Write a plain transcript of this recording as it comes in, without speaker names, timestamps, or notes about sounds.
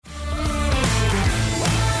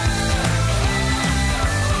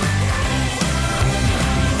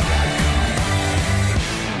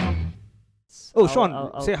Oh,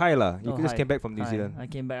 Sean, say hi lah. You Oh, just hi. came back from New Hi, Zealand. I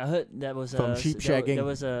came back. I heard that was From a sheep there shagging.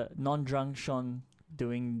 was a non-drunk Sean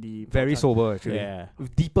doing the Very podcast. sober actually. Yeah.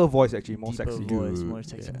 With deeper voice actually, more Deeper sexy. voice, Dude, more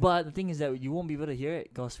sexy. yeah. But the thing is that you won't be able to hear it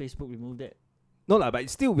because Facebook removed it. No lah, but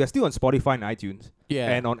it's still we're still on Spotify and iTunes Yeah.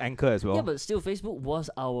 and on Anchor as well. Yeah, but still, Facebook was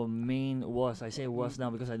our main. I say was now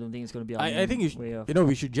because I don't think it's going to be our I main think way of.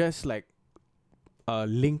 we should just like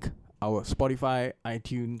link our Spotify,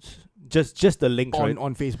 iTunes just the links, right?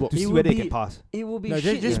 on Facebook. To see will whether it be- can pass. It will be No,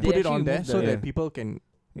 shit just if put they it on actually there remove so the- that people can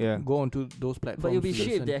Yeah. go onto those platforms. But it'll be to shit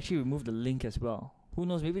if listen. they actually remove the link as well. Who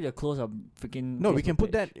knows? Maybe they'll close our freaking. No, we Facebook can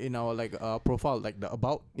put page. that in our like profile, like the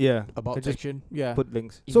about Yeah. about Can just section. Yeah. put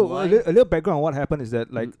links. In So why? a little background on what happened is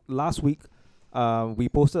that like last week, we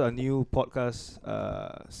posted a new podcast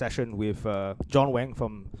session with John Wang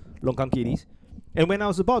from Longkang Kiddies, and when I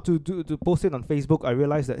was about to post it on Facebook, I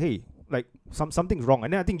realized that hey, like something's wrong,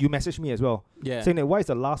 and then I think you messaged me as well, Yeah. saying that why is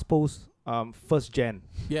the last post 1st Jan?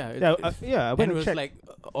 Yeah. Yeah, I and went it to was check. like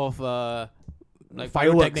of like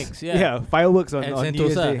Fireworks. pyrotechnics, yeah. Fireworks on And New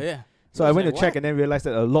Year's Sentosa, Day. yeah. So I I was went like, to check what? and then realized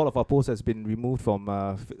that a lot of our posts has been removed from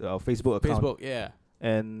our Facebook account. Facebook, yeah.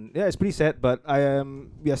 And yeah, it's pretty sad, but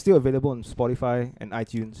we are still available on Spotify and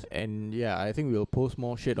iTunes. And yeah, I think we'll post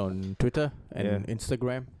more shit on Twitter and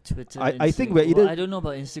Instagram. Twitter. I think Instagram. we're either- Well, I don't know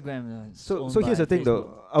about Instagram. It's So owned here's by the thing Facebook.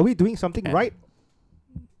 though: are we doing something Yeah. right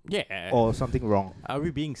Yeah. or something wrong? Are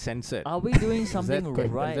we being censored? Are we doing Is something that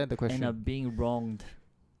is right that the and question? are being wronged?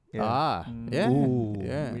 Ah, Mm. yeah. Ooh.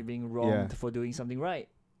 Yeah. We're being wronged for doing something right.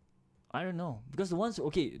 I don't know because the ones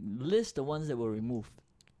list the ones that were removed.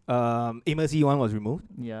 Amos E one was removed.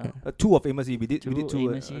 Yeah. Two of Amos E we did Two two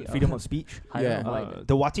Amos E, freedom of speech. I don't Yeah. know why.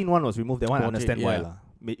 The Watin one was removed. That one I Watin, understand why yeah. lah.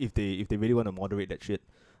 If they really want to moderate that shit.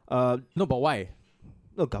 No, but why?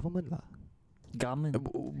 No government lah. Garment.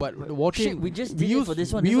 But watching, Shit, we just did it for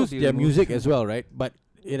this one. We This will use be their removed. music as well, right? But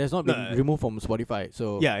it has not been No, removed from Spotify.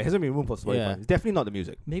 So Yeah, it hasn't been removed for Spotify. Yeah. It's definitely not the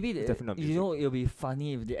music. Maybe It's definitely not you music. know it'll be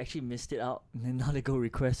funny if they actually missed it out and then now they go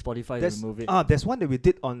request Spotify There's to remove it. there's one that we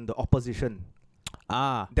did on the opposition.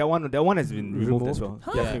 That one has been removed as well. Removed?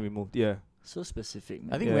 Huh? Definitely removed. Yeah. So specific,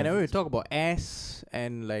 man. I think Yeah. whenever we talk about ass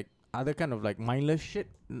and like other kind of like mindless shit,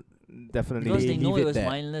 Definitely. because they leave know it it was there.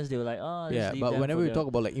 mindless, they were like, let's yeah. leave But them whenever for we their-" talk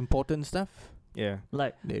about like important stuff, Yeah.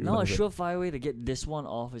 like they now a remove it. surefire way to get this one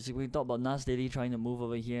off is we talk about Nas Daily trying to move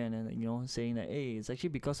over here and then saying that hey, it's actually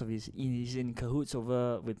because of he's in cahoots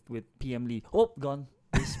over with PM Lee. Oh, gone.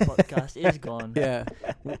 This podcast is gone. Yeah.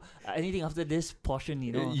 Anything after this portion,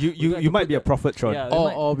 You we got you to might put be a the- prophet, Sean. Yeah, we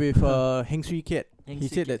might- Or with Heng Swee Kiat. Heng He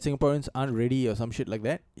Swee said Kiat. that Singaporeans aren't ready or some shit like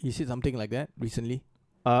that. He said something like that recently.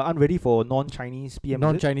 I'm ready for non-Chinese PM. is it?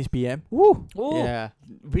 Non-Chinese PM. Woo. Oh, Yeah.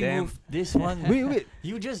 remove this one. Wait.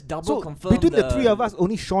 You just double So confirm between the three of us,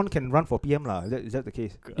 only Sean can run for PM lah. Is that the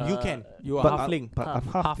case? You can. You are But halfling. But I'm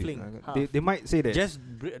Half. halfling. Half. They might say that. Just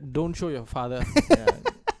don't show your father.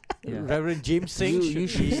 Yeah. Reverend James Singh You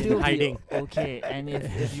should be should still in hiding. be okay. And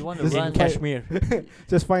if you want to This is run In Kashmir.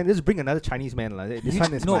 Just fine. Just bring another Chinese man lah. This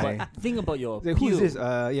one is no, my. but think about your Who appeal. is this?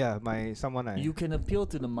 Yeah, my someone. You can appeal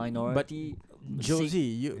to the minority.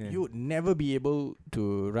 Josie, Yeah. you would never be able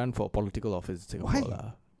to run for political office in Singapore. Why? lah.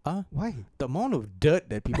 Huh? Why? The amount of dirt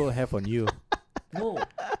that people have on you. No,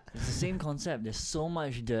 it's the same concept. There's so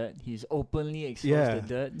much dirt. He's openly exposed Yeah. the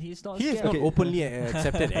dirt. He's not He has scared. not openly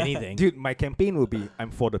accepted anything. Dude, my campaign will be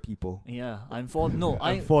I'm for the people. Yeah, I'm for no.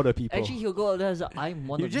 I'm for the people. Actually he'll go out there as I'm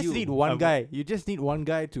one You of just you. need one guy. You just need one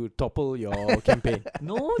guy to topple your campaign.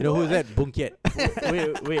 No, You know no, who's that? Boon Kiat.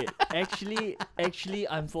 wait. Actually,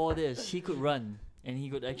 I'm for this. He could run, and he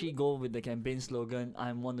could actually go with the campaign slogan,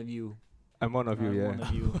 "I'm one of you." I'm one of you. I'm Yeah. one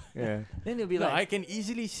of you. Yeah. Then they'll be No, I like, can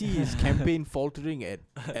easily see his campaign faltering at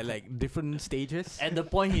like different stages. at the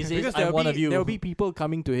point he says, Because "I'm one of you." there'll be people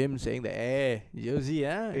coming to him saying that, "Hey, Josie,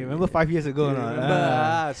 Hey, remember 5 years ago? You no?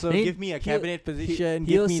 remember, so He- give me a he'll- cabinet position,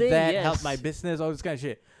 he'll give me say that, help yes. my business, all this kind of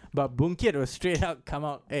shit." But Boon Kiat was straight out come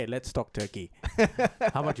out, "Hey, let's talk turkey.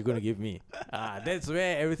 How much you gonna give me?" That's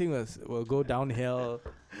where everything will go downhill.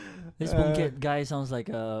 This Boonket guy sounds like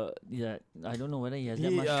I don't know whether he has that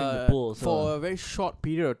He, much string to pull. So. for a very short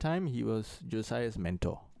period of time, he was Josiah's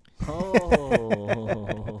mentor.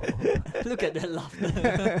 Oh, look at that laughter.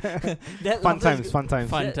 That Fun laughter is times, go- fun times.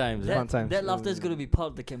 Fun that- times, That, fun times. that laughter is going to be part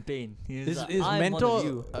of the campaign. He's His, like, his I'm one of mentor.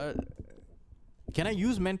 you. Can I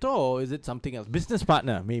use mentor or is it something else? Business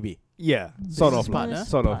partner, maybe. Yeah, sort Business of. partner?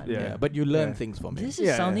 Sort of. Partner. Yeah. But you learn Yeah. things from him. This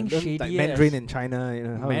is sounding there's shady. like Mandarin in China. You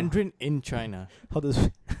know, Mandarin in China. How does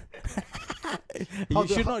You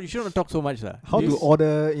should not talk so much, lah. how to Just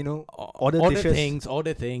order? You know, order dishes. things,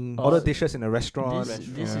 order things. Oh, order dishes in a restaurant.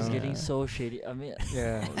 This is Yeah. getting so shady. I mean,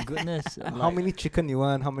 Yeah. goodness. How many chicken you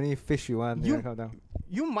want? How many fish you want? You- Yeah, calm down.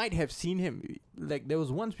 you might have seen him. Like there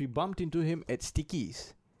was once we bumped into him at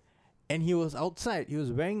Stickies, and he was outside. He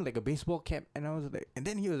was wearing like a baseball cap, and I was like, and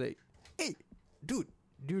then he was like, "Hey, dude,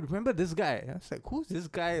 do you remember this guy?" I was like, "Who's this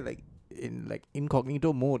guy?" Like in like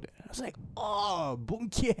incognito mode. I was like, "Oh, Boon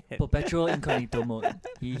Kiat." Perpetual incognito mode.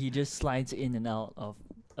 He just slides in and out of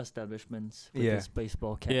establishments with Yeah. his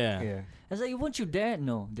baseball cap. Yeah. Yeah. I was like, won't you dare?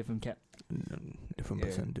 No, different cap. Different Yeah.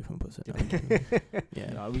 person. Different person.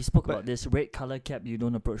 Yeah. We spoke But- about this red color cap. You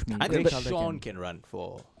don't approach me. I Red think colour Sean can run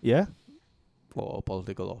for Yeah.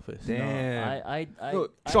 political office. Damn. No, I No,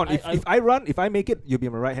 Sean, I, if I run, if I make it, you'll be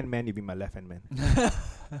my right hand man. You'll be my left hand man.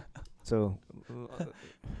 So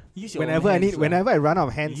Use your own whenever I hands need, lah. whenever I run out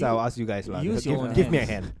of hands, You- I'll ask you guys lah. use your own Give me a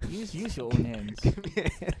hands. hand. use your own hands.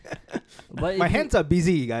 But My if you- hands are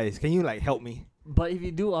busy, guys. Can you like help me? But if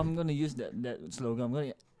you do, I'm gonna use that slogan. I'm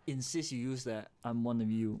gonna insist you use that. I'm one of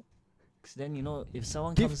you. 'Cause then you know if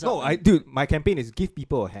someone Give comes no, up. I and- dude. My campaign is give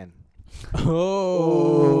people a hand.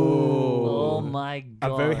 Oh my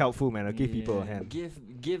god! I'm very helpful, man. I give people a Yeah. hand.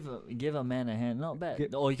 Give a man a hand. Not bad. Gi-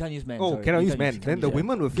 Oh, you can't use man. Oh, sorry. cannot You use can't man. you Then can't the use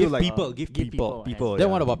women will feel Give like people. Give people. people. Then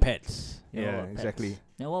yeah. what about pets? Yeah, Yeah, what about exactly. pets?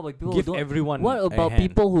 Then what about people Give who don't? everyone. What a about hand.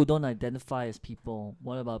 people who don't identify as people?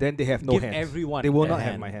 What about Then they have no Give hands. everyone. They will a not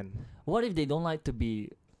have hand. my hand. what if they don't like to be,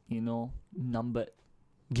 numbered?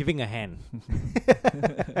 Giving a hand.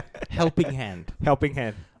 Helping hand. Helping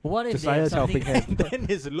hand. What if Josiah's they have helping something? hand. Then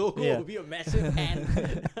his logo Yeah. will be a massive hand.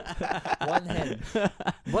 One hand.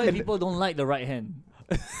 What if people don't like the right hand?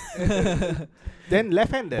 Then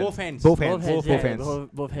left hand. Then Both hands. Both hands. Both Both hands. hands.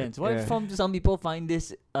 Both hands. What if Yeah. some people find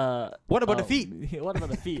this? What about the feet? What about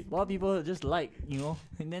the feet? What people just like,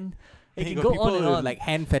 and then it You can got go people on and with on. like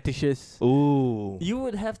hand fetishes. Ooh. You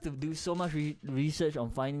would have to do so much research on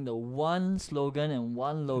finding the one slogan and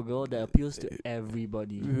one logo that appeals to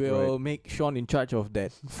everybody. We'll make Sean in charge of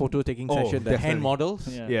that photo taking Oh, session. The hand definitely. models.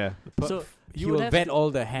 Yeah. Yeah. So He you would will have vet to-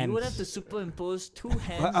 all the hands. You would have to superimpose two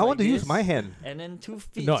hands. I want to like use this, my hand. and then 2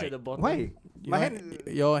 feet No, at the bottom. Why? Your, My hand-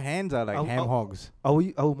 your hands are like I'll- ham I'll- hogs. I will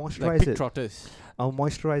Like moisturize pig it. trotters. I'll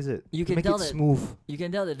moisturize it. You can Make tell it that smooth. You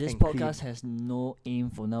can tell that this and clean. podcast has no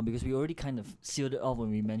aim for now because we already kind of sealed it off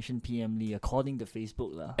when we mentioned PM Lee according to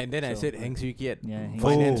Facebook lah. And then I So, said Heng Swee Kiat, Yeah, Heng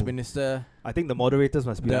finance Swee. minister. I think the moderators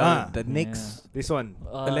must be The, like, the next this one.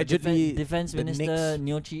 allegedly defense the minister next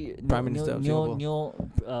Neo Chi Prime Minister of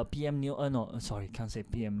Singapore. PM Neo no sorry can't say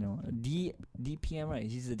PM Neo DPM right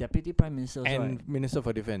he's the deputy prime minister also, and right? minister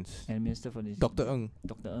for defense, And minister for this Dr. Ng.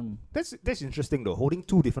 Dr. Ng. That's interesting though. Holding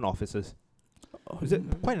two different offices. Is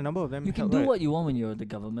it- quite a number of them? You can held, do right? what you want when you're the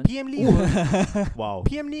government. PM Lee was, Wow.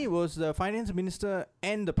 PM Lee was the finance minister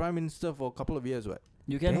and the prime minister for a couple of years, right?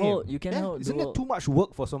 You can Damn. hold. You can Yeah, hold. isn't do that too much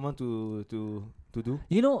work for someone to do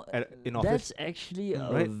You know, in office? that's actually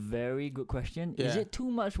a Right. very good question. Is Yeah. it too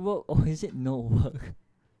much work or is it no work?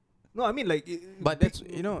 No, I mean like. But that's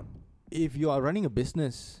if you are running a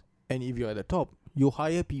business and if you're at the top, you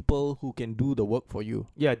hire people who can do the work for you.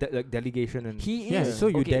 Yeah, like delegation and. He Yeah, is. so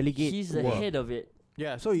you okay, delegate He's the work. head of it.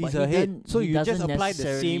 Yeah, so he's he a head. doesn't- So he you just doesn't apply the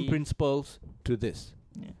same necessarily- principles to this.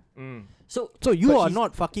 Mm. So So you But are he's-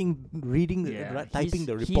 not fucking reading, Yeah, typing he's-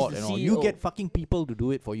 the he's report the and all. You CEO. get fucking people to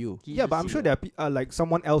do it for you. he's Yeah, the but I'm sure CEO. there are like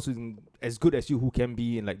someone else who's as good as you who can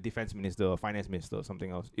be in like defense minister or finance minister or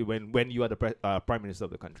something else when you are the prime minister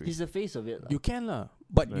of the country. He's the face of it. lah. You can lah,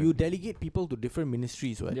 but Right. you delegate people to different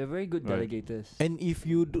ministries, right? They're very good Right. delegators. And if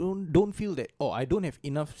you don't feel that, I don't have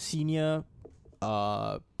enough senior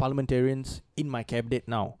parliamentarians in my cabinet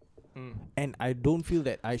now, Mm. and I don't feel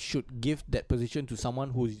that I should give that position to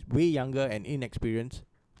someone who's way younger and inexperienced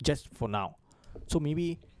just for now. So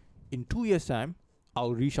maybe in 2 years' time,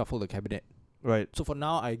 I'll reshuffle the cabinet. Right. So for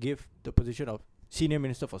now, I give the position of senior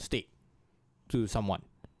minister for state to someone.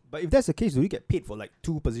 But if that's the case, do you get paid for like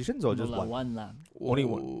two positions or No just lah, one? one lah. Only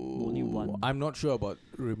one. Only one. I'm not sure about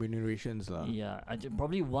remunerations lah. Yeah,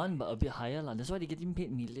 probably one, but a bit higher lah. That's why they're getting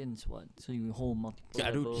paid millions. What? So you hold multiple.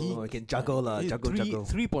 Yeah, dude, levels. he- Oh, you can juggle lah, It's juggle.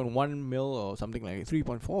 3.1 mil or something like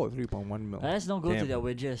 3.4 or 3.1 mil. Let's not go to Damn. their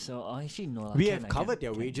wages. So actually no lah. We can have lah, covered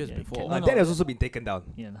can, their wages yeah, before. can. No, And No, that no, has also been taken down.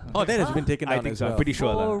 yeah, lah. Oh, that has Huh? been taken I down think as so. I'm well. pretty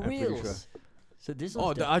sure. lah. For I'm pretty reals. sure. So this Oh,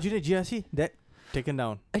 was the Arjuna GRC, that taken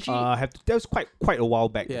down. actually That was quite a while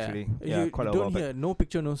back Yeah, actually. Yeah, you quite a while don't back. hear no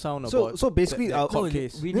picture, no sound So about. so basically that our court no,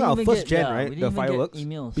 case. we You didn't know, our even first get, gen, yeah, right, we the didn't even get fireworks,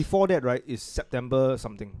 emails. before that, right, is September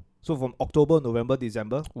something. So from October, November,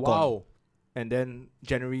 December, gone. Wow. And then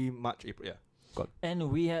January, March, April, yeah.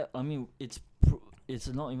 And we have, I mean, it's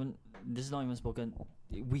not even, this is not even spoken.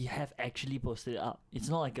 We have actually posted it up. It's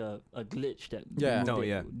not like a glitch that. we Yeah. moved No, it.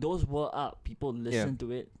 yeah. Those were up. People listened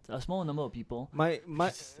to it. A small number of people. My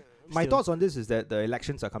Still. thoughts on this is that the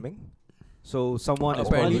elections are coming. So someone is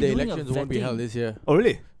Apparently, they the doing a elections won't be held vetting? this year. Oh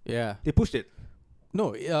really? Yeah. They pushed it.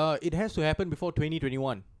 No, it has to happen before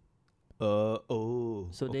 2021. Oh.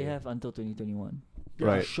 So they have until 2021.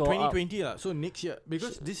 Right. Show up. 2020 lah. So next year,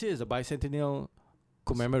 because this year is a bicentennial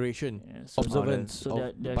commemoration, Yeah, so observance so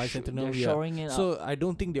of they're bicentennial year. shoring it up. So I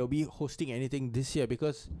don't think they'll be hosting anything this year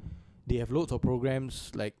because they have loads of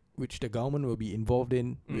programs like which the government will be involved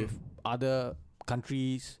in with other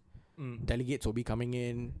countries. Delegates will be coming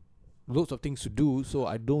in. Loads of things to do. So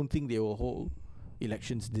I don't think they will hold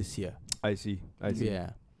elections this year. I see. I see.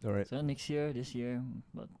 Yeah. All right. So next year, this year,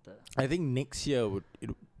 but I think next year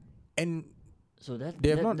and so They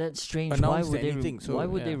have not that's strange. Why announced would they? anything, so, why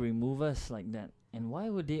would they yeah. remove us like that? And why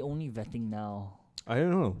would they only vetting now? I don't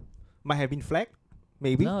know. Might have been flagged.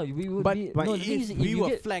 Maybe. No, we would but, be. but No, if the thing is, if we you were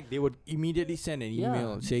get, flagged, they would immediately send an Yeah.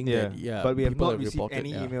 email saying Yeah. that But we have people not received reported,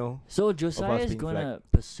 any yeah. email. so Josiah is being gonna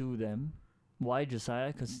pursue them. Why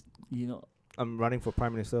Josiah? Because I'm running for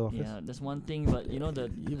Prime Minister office. yeah, that's one thing. But the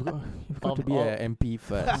You've got to Of be all- an MP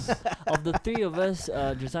first. of the three of us,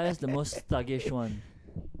 Josiah's the most thuggish one.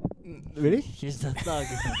 Really? He's the thug.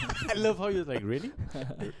 I love how you're like, really?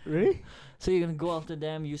 Really? So you're gonna go after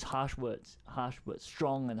them, use harsh words,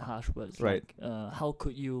 strong and harsh words. Right. Like, how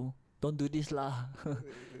could you? Don't do this lah.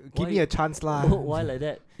 Give me Why- a chance lah. Why like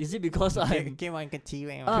that? Is it because I'm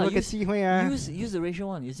Ah, use the racial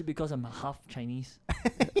one? Is it because I'm half Chinese?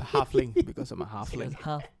 halfling because I'm a halfling.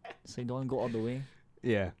 Half, so you don't go all the way.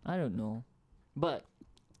 Yeah. I don't know, but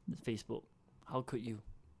Facebook, how could you?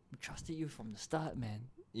 We trusted you from the start, man.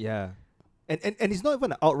 Yeah. And it's not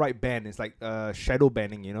even an outright ban. It's like shadow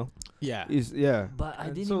banning, you know? Yeah. Yeah. But I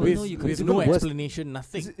And didn't so even it's- know you With could. no even worse. explanation,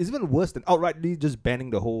 nothing. It's even worse than outrightly just banning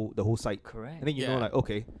the whole site. Correct. And then you know, Yeah. like,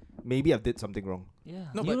 okay, maybe I did something wrong.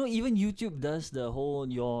 Yeah. No, you but- know, even YouTube does the whole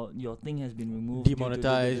your thing has been removed, due to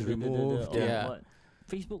Demonetized, the- removed, or yeah. what.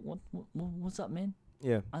 Facebook, what's up, man?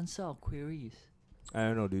 Yeah. Answer our queries. I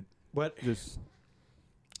don't know, dude. But Just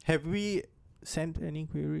have we sent any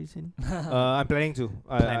queries in? I'm planning to.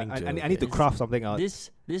 Planning to, I need to okay. craft something out.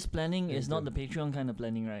 This planning is not the Exactly. Patreon kind of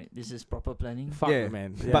planning, right? This is proper planning. Fuck, Yeah.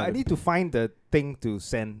 man. But I need to find the thing to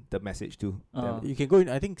send the message to. Uh, You can go in.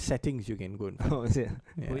 I think settings. You can go in. Oh, is it?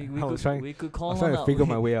 Yeah. we, I was trying- we could I call was trying on to our, figure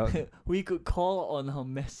my way out. we could call on our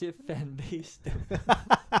massive fan base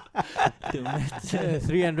to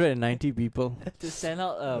 390 people. to send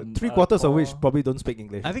out Three-quarters of which call. probably don't speak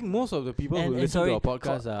English. I think most of the people And- who and listen sorry, to our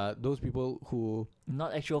podcast are those people who.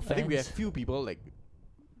 not actual I fans. think we have few people like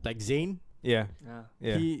Zane. Yeah. Yeah.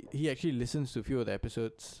 Yeah. He actually listens to a few of the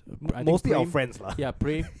episodes. I think Mostly our Prem- friends lah. Yeah,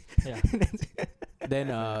 Pray. Yeah. Then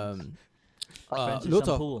Francis lots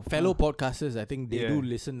Shampoo. of fellow podcasters. I think they Yeah. do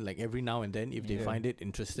listen like every now and then if they Yeah. find it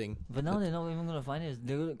interesting. But now they're not even gonna find it.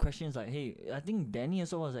 They're gonna questions like, hey, I think Danny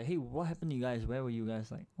also was like, hey, what happened to you guys? Where were you guys?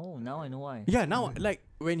 Like, oh, now I know why. Yeah, now like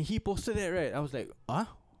when he posted that, right, I was like, huh?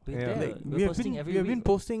 We're Yeah. there. Like We're we have posting been every we have week. been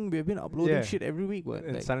posting, we have been uploading Yeah. shit every week, what?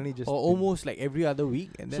 And Like, suddenly just or almost like every other week,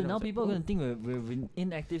 and then So I now was like, people are oh. gonna think we've been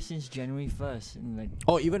inactive since January 1st, and like,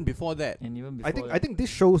 Or even before that. and even before. I think this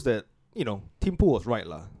shows that Tim Pool was right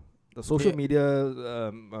lah. The social Yeah. media,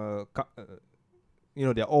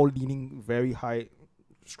 they're all leaning very high,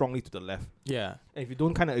 strongly to the left. Yeah. And if you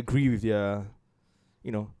don't kind of agree with their,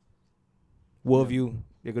 worldview,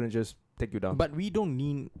 they're gonna just take you down. But we don't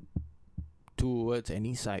lean towards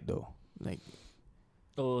any side though. Like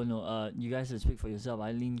Oh no, you guys should speak for yourself.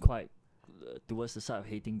 I lean quite towards the side of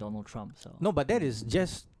hating Donald Trump. So no, but that is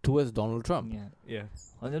just towards Donald Trump. yeah. yeah,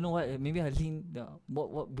 I don't know what. Maybe I lean.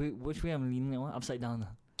 Which way I'm leaning? Upside down.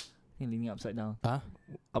 I think leaning upside down. Huh?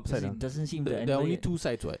 upside It down. doesn't seem to. There are only two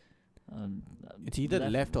sides. What? It's either the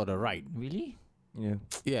left or the right. Really? Yeah,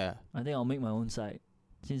 Yeah. I think I'll make my own side,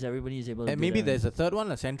 since everybody is able to. And do maybe that. there's a third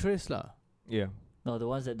one, a centrist lah. yeah. No, the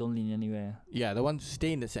ones that don't lean anywhere. Yeah, the ones who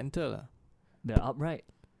stay in the center lah. They're upright.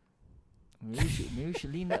 Maybe we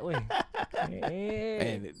should lean that way.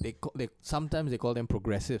 Hey. And they sometimes they call them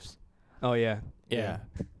progressives. Oh yeah, Yeah.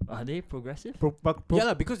 Are they progressive? Yeah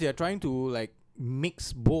lah, because they are trying to like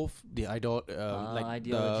mix both the like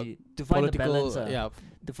Ideology the to find the political balance. yeah,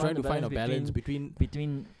 To trying to find a balance balance between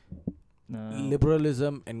between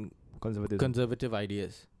liberalism and conservative. conservative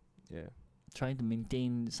ideas. Yeah, trying to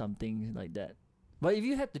maintain something like that. But if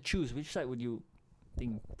you had to choose, which side would you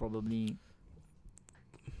think probably?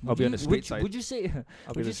 I'll be on the straight side. Would you say?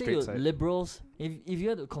 I'll be Would on you the say straight you're side. liberals? If you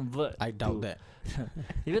had to convert, I doubt to- that.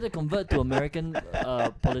 if you had to convert to American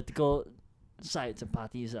political sides and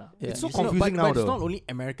parties, It's so you say- confusing now, but it's though. not only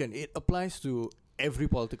American. It applies to every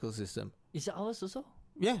political system. Is it ours also?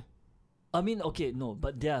 Yeah. I mean, okay, no,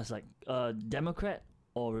 but there's like Democrat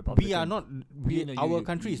or Republican? We are not. Our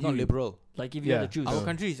country is not liberal. Like if you had Yeah. to choose. Our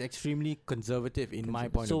country is extremely conservative in my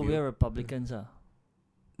point so of view. we're Republicans,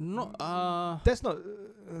 No, That's not.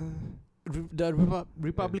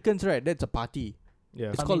 Republicans, right? That's a party.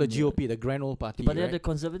 Yeah. It's I called mean, the GOP, the Grand Old Party. But they're right? the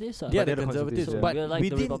conservatives, They are But the they're the conservatives, conservatives, but yeah. We're like the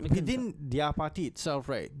within Republicans, their party itself,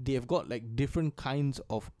 right? They've got like different kinds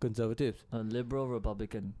of conservatives. a liberal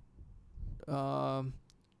Republican. Um,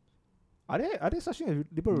 Are they such thing as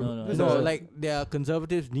liberal? No, There's no, a- like there are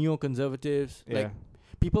conservatives, neoconservatives, yeah. like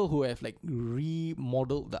people who have like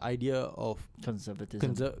remodeled the idea of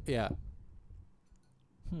Conservatism. yeah.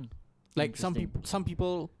 Hmm. Like some Interesting.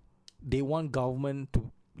 people, they want government to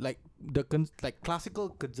like like classical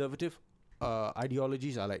conservative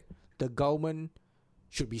ideologies are like the government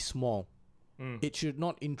should be small. Mm. It should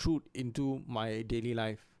not intrude into my daily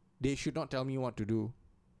life. They should not tell me what to do.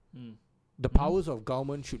 Hmm. The Mhm. powers of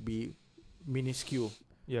government should be minuscule.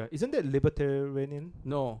 Yeah. Isn't that libertarian?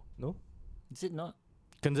 No, Is it not?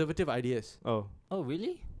 conservative ideas. Oh. Oh,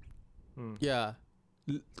 really? Mm. Yeah,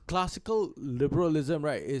 classical liberalism,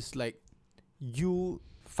 right, is like you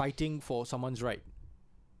fighting for someone's right.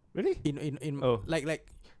 Really? In Oh.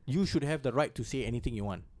 like you should have the right to say anything you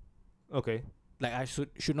want. Okay. Like I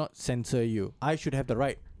should not censor you. I should have the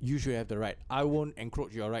right. You should have the right. I won't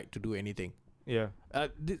encroach your right to do anything. Yeah.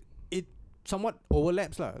 It somewhat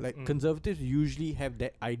overlaps lah. Like Mm. conservatives usually have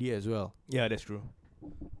that idea as well. Yeah, that's true.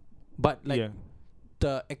 But like yeah.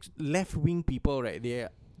 the left wing people, right? They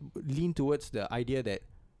lean towards the idea that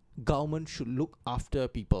government should look after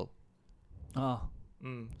people. Ah,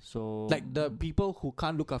 Mm. so Like the people who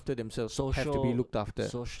can't look after themselves have to be Social- looked after.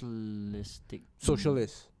 socialistic.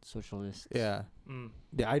 Socialists. Socialists. Yeah. Mm.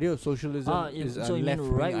 The idea of socialism is so a you mean left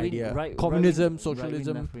wing right-wing, idea. right, Communism, right-wing,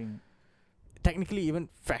 socialism, left-wing, technically even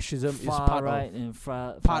fascism is far part right of. and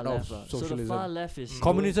far part of left. So the socialism. far left is Mm.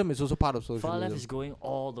 Communism is also part of Far socialism. left is going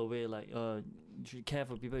all the way. Like you should care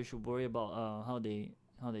for people. You should worry about how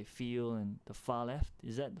they feel. And the far left,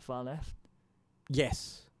 is that the far left?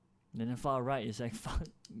 Yes. Then the far right is like fuck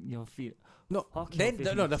your feet. No. Fuck your Then face,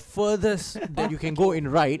 the man. furthest that you can go in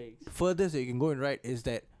right, Legs. furthest that you can go in right is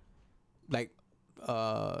that, like,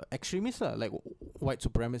 extremists lah, like white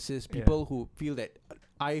supremacists, Yeah. people who feel that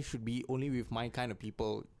I should be only with my kind of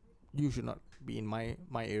people. You should not be in my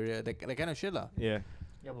area. That kind of shit lah. Yeah.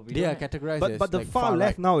 Yeah, but we They don't are have- categorized as But the like far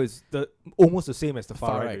left right. now is almost the same as the far,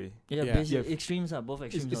 Far right. right. already. Yeah, Yeah. basically Yeah. extremes are both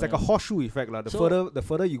extremes. It's are like a like- horseshoe effect, lah. The So-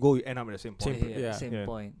 further you go, you end up at the same point. Yeah. Same Yeah.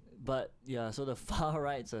 point. But yeah, so the far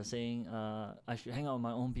rights are saying I should hang out with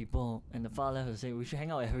my own people, and the far left are saying we should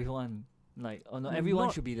hang out with everyone. Like, oh no, everyone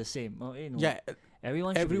Not- should be the same. Oh, no. Yeah,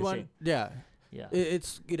 everyone should everyone. be Yeah, the same.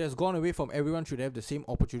 Yeah, it has gone away from everyone should have the same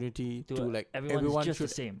opportunity to like everyone is just should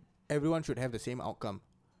the same. everyone should have the same outcome.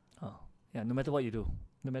 Oh, yeah. No matter what you do,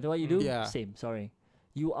 do, Yeah. same. Sorry,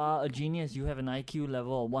 you are a genius. You have an IQ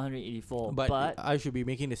level of 184. But, But I should be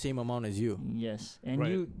making the same amount as you. yes, and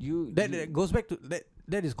Right. you That goes back to that.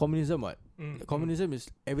 That is communism. What Mm. communism is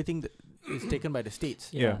everything that is taken by the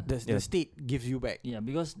states. Yeah. The Yeah. state gives you back. Yeah,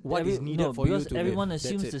 because What is needed for you because to everyone live. That's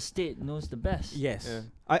assumes it. the state knows the best. Yes.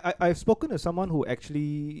 Yeah. I've spoken to someone who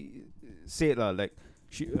actually said like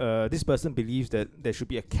this person believes that there should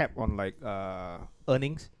be a cap on like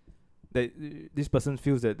earnings. That this person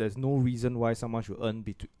feels that there's no reason why someone should earn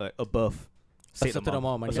above A certain amount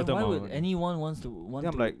of money. A Then certain why amount would of money. anyone want Yeah,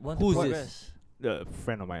 I'm to like, want who's to this? progress? A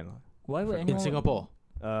friend of mine. Why would In anyone In Singapore.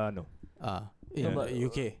 No. In but-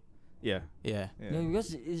 UK. Yeah. Yeah. Yeah. No,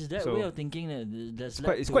 because is that So- way of thinking that that's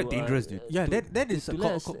It's quite dangerous, dude. Yeah, that is to a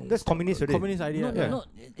let us- That's communist already. communist idea. No, yeah. no,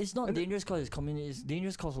 it's not And dangerous because it's communist. It's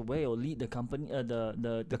dangerous because of where you'll lead the company,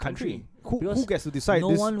 The country. Who Because gets to decide no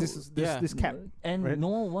this one this cap? and right? no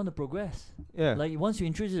one will want to progress. Yeah. Like once you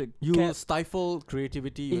introduce a You cap, stifle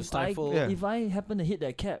creativity. You stifle. Yeah. if I happen to hit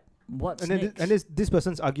that cap, what's and then next? this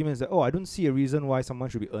person's argument is that I don't see a reason why someone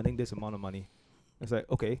should be earning this amount of money. It's like,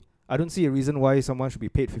 okay, I don't see a reason why someone should be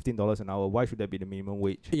paid $15 an hour. Why should that be the minimum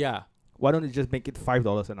wage? Yeah. Why don't you just make it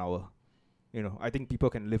 $5 an hour? I think people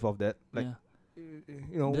can live off that. Like,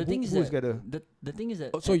 yeah. The thing is who's that gonna the thing is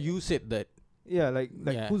that So you said that. like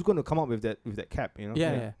Yeah. who's going to come up with that cap?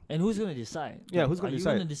 Yeah. and who's gonna decide? Yeah, Like, who's gonna are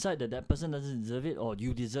decide? you gonna decide that person doesn't deserve it, or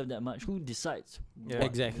you deserve that much? Who decides? Yeah.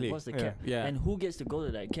 Exactly. What's the Yeah. cap? Yeah. And who gets to go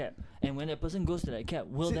to that cap? And when that person goes to that cap,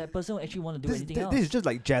 will See, that person actually want to do This, anything thi- else? this is just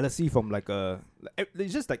like jealousy from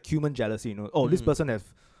it's just like human jealousy. This Mm. person has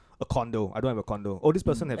a condo. I don't have a condo. Oh, this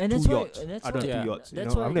person has And 2 that's why- yachts. and that's I don't why- have 2 Yeah. yachts.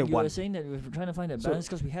 That's I why only have you were 1. saying that we're trying to find that So- balance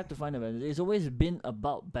because we have to find a balance. It's always been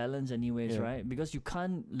about balance, anyways, Yeah. right? Because you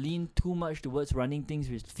can't lean too much towards running things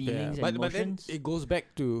with feelings But and then emotions. it goes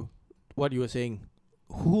back to what you were saying.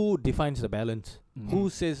 Who defines the balance? Who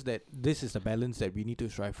says that this is the balance that we need to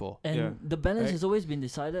strive for? And Yeah. the balance Right. has always been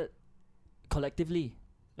decided collectively.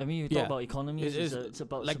 I mean, you talk Yeah. about economy. It's- It's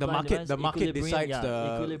about like the supply and market- demand, the market equilibrium, decides yeah,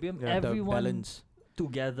 the- equilibrium. yeah, The Everyone balance.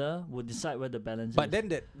 together will decide where the balance But is.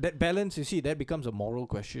 then that balance, you see, that becomes a moral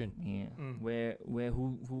question. Yeah. Mm. Where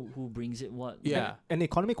who brings it what? Yeah. An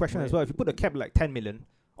economic question as Right. well. If you put a cap like 10 million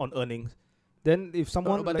on earnings, then if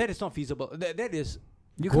someone But like, that is not feasible. That is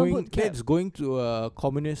You can't going. put cap. That's going to a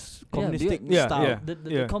communistic Yeah, style. yeah.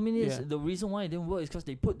 The communists, Yeah. the reason why it didn't work is because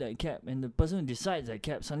they put that cap, and the person who decides that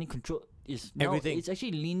cap suddenly control is now Everything. it's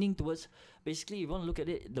actually leaning towards, basically, if you want to look at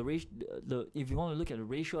it, the ratio, if you want to look at the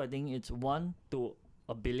ratio, I think it's 1 to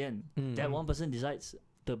a billion. That Mm. one person decides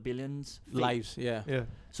the billions fate. Lives. Yeah. yeah,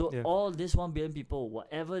 So Yeah. all this 1 billion people,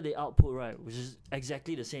 whatever they output, right, which is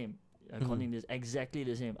exactly the same. According to this, exactly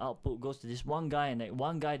the same output goes to this one guy, and that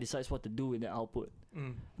one guy decides what to do with the output.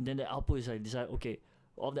 Mm. Then the output is like decide, okay,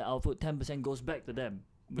 of the output, 10% goes back to them.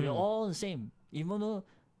 We're Mm. all the same. Even though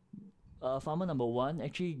farmer number 1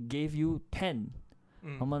 actually gave you 10,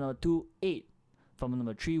 Mm. farmer number 2 8, farmer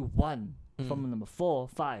number 3 1, farmer number 4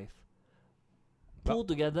 5. Pull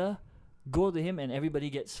together, go to him, and everybody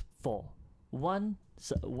gets 4.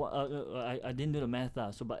 I didn't do the math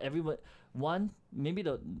lah. So but everybody 1, maybe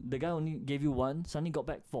the guy only gave you 1, suddenly got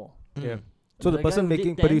back 4. Yeah. So the guy person who did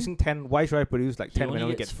making 10, producing 10, why should I produce like he 10 when I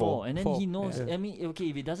only gets get 4? and then 4, he knows. yeah. I mean, okay,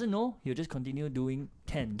 if he doesn't know, he'll just continue doing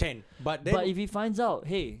 10. 10. But then, But if he finds out,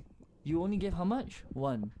 hey, you only gave how much?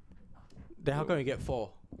 1. then how come you get 4?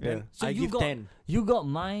 Yeah. Then So I you give got 10. You got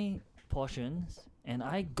my portions, and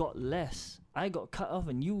I got less. I got cut off,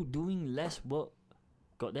 and you doing less work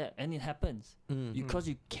got that, and it happens because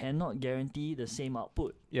you cannot guarantee the same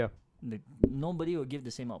output. Yeah. Nobody will give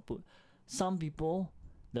the same output. Some people,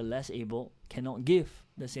 the less able, cannot give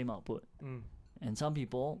the same output, Mm. and some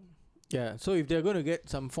people, Yeah. So if they're going to get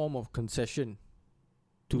some form of concession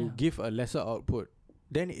to Yeah. give a lesser output,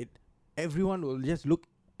 then everyone will just look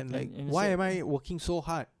and like, and why say- am I working so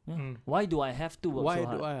hard? yeah, Mm. why do I have to work Why so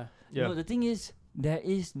hard? do I? Yeah. No, the thing is, there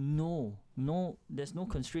is there's no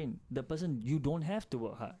constraint. The person, you don't have to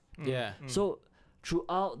work hard. Mm. Yeah. Mm. So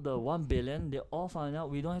throughout the 1 billion, they all found out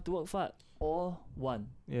we don't have to work hard. All one.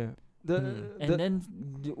 yeah. The, And then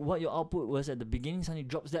what your output was at the beginning suddenly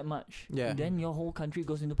drops that much. Yeah. Then your whole country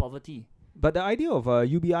goes into poverty. but the idea of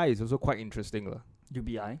UBI is also quite interesting.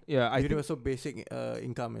 UBI. Yeah, I think Universal basic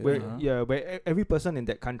income. Is where, it? Uh-huh. yeah, where every person in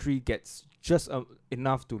that country gets just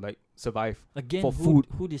enough to like survive. Again, For who, food.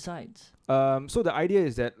 who decides? So the idea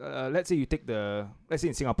is that let's say you take let's say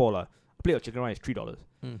in Singapore a plate of chicken rice is $3.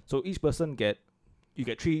 So each person get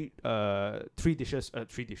three dishes,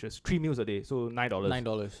 3 meals a day, so $9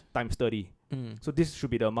 $9. times 30. So this should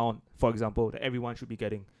be the amount, for example, that everyone should be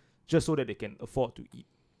getting, just so that they can afford to eat.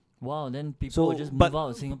 Wow, then people So, will just but- move out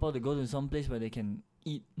of Singapore to go to some place where they can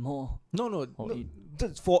eat more No. or No, eat.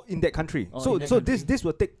 Just for in that country. Oh, So in that so country. this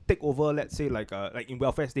will take over. Let's say like in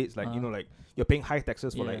welfare states, like like you're paying high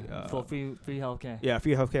taxes for Yeah, for free healthcare. yeah,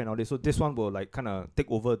 free healthcare and all this. So this one will like kind of take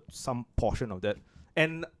over some portion of that.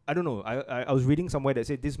 And I don't know. I was reading somewhere that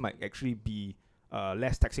said this might actually be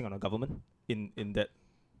less taxing on the government in that.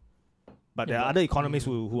 But Yeah, there are but- other economists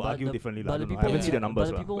who But argue the- differently. but I the don't know. I people haven't won't seen be- the numbers.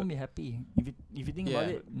 But the lah, people but- won't be happy if you think about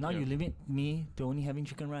Yeah. it. Now Yeah. you limit me to only having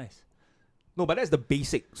chicken rice. No, but that's the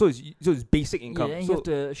basic. So it's basic income. Yeah, and you so have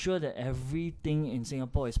to assure that everything in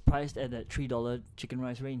Singapore is priced at that $3 chicken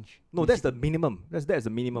rice range. no, that's the minimum. That's the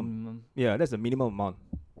minimum. minimum. Yeah, that's the minimum amount.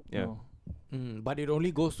 Yeah. No. But it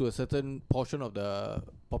only goes to a certain portion of the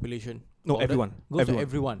population. No, Or that everyone. Goes Everyone. to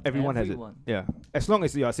everyone. Everyone has it. Everyone. Yeah. As long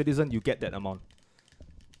as you're a citizen, you get that amount.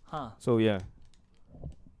 Huh. So yeah.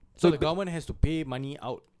 So So the government has to pay money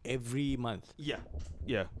out every month. Yeah.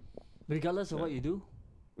 Yeah. Regardless of Yeah. what you do.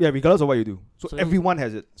 Yeah, regardless of what you do. So, So everyone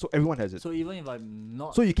has it. So everyone has it. So even if I'm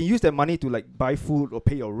not So you can use that money to like buy food or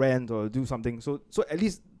pay your rent or do something. So at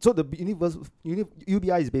least the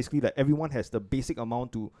UBI is basically that everyone has the basic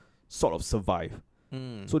amount to sort of survive.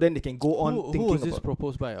 So then they can go on who thinking was this about.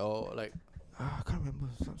 proposed by, or like? I can't remember.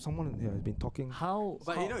 Someone has been talking. how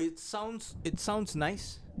But how, you know, it sounds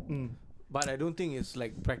nice, Mm. but I don't think it's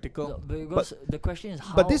like practical. no, because the question is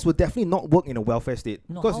how But this would definitely not work in a welfare state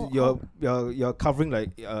No, because how- you're covering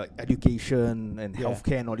like education and Yeah.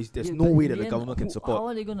 healthcare and all this. There's Yeah, no but way in that the end, government can How support.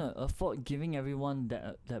 are they gonna afford giving everyone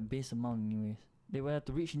that base amount anyways? They will have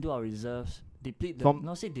to reach into our reserves, deplete the From-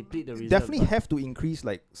 not say deplete the reserve. Definitely but have to increase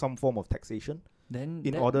like some form of taxation. then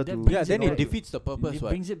in that- order that to- brings Yeah, then back it to- defeats the purpose, It right?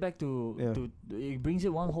 brings it back to, Yeah. it brings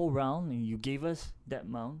it one whole round, and you gave us that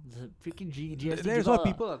amount. The freaking GST. That's give what out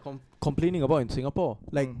people are complaining about in Singapore.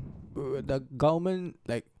 Like Mm. the government,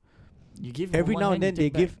 like you give every from one now hand, and then you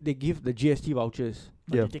take back, they give the GST vouchers.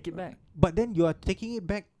 but Yeah. they take it back. but then you are taking it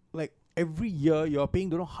back like every year. You are paying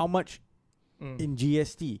don't know how much in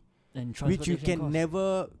GST, And which you transportation can costs.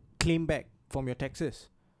 never claim back from your taxes,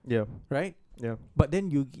 Yeah. right? Yeah. But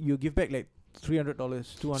then you give back like $300,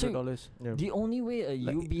 $200. Yeah. The only way a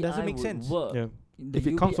Like, it UBI doesn't make would sense. work, Yeah. the If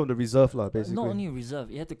it comes UBI from the reserve, lah, basically. not only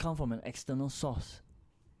reserve, it had to come from an external source,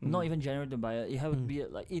 not even generated by it. It had to Mm. be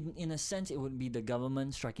like in a sense, it would be the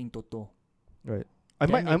government striking Toto. Right.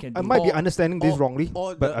 Then they can I do- might be Or- understanding this wrongly,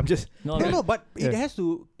 or but the- I'm just No, No, but it Yeah. has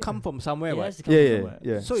to come from somewhere, it right? has to come yeah, from yeah, somewhere.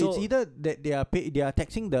 yeah. So, it's either that they are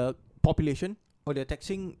taxing the population, or they're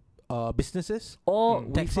taxing businesses, Or Mm.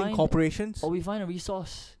 we taxing find, corporations. or we find a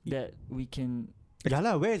resource that we can Yeah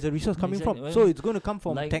lah, where is the resource coming Exactly. from? So it's going to come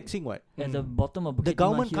from Like- taxing what? at the Mm. bottom of The Bukit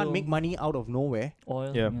government Timah can't Hill, make money out of nowhere.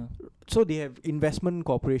 oil. Yeah. So they have investment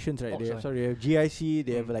corporations, right? Oh, They have GIC,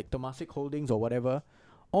 they have Mm. like Temasek Holdings or whatever.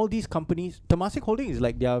 All these companies, Temasek Holdings is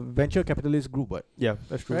like their venture capitalist group, what? yeah,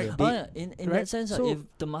 that's true. Right. Yeah. Oh, They- yeah. In right? that sense, So- if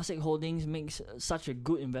Temasek Holdings makes such a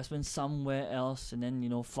good investment somewhere else, and then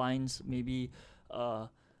finds maybe uh,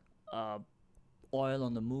 oil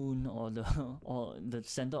on the moon or the or the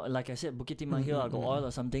center, like I said, Bukit Timah Hill, got oil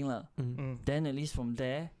or something lah. Mm. Then at least from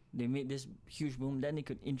there, they made this huge boom. Then they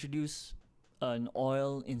could introduce an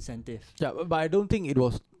oil incentive. Yeah, but I don't think it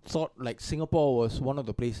was thought like Singapore was one of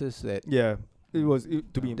the places that. Yeah. It was to be Yeah,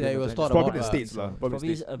 it implemented. was It's thought probably about, the states, lah. Probably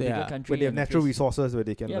Probably states. a bigger Yeah. country. Where they have and natural face- resources where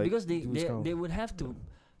they can Yeah, like because they do this kind of- they would have to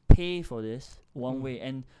pay for this one Mm. way,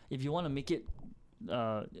 and if you want to make it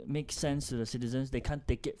make sense to the citizens, they can't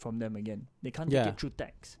take it from them again. They can't take Yeah. it through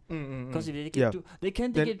tax. Mm. Because if they take Yeah. it through, they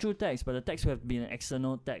can take Then- it through tax, but the tax would have been an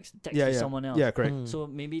external tax yeah, to yeah. someone else. Yeah, correct. Mm. So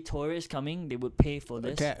maybe tourists coming, they would pay for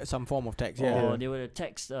this. Some form of tax, Or yeah. Yeah. they would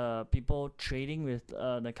tax people trading with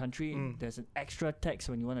the country. Mm. There's an extra tax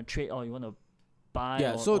when you want to trade or you want to buy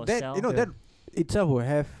Yeah, or, so or that sell. you know Yeah. that itself will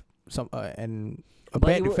have some a But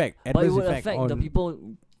bad it would- effect, but it adverse would effect affect on the people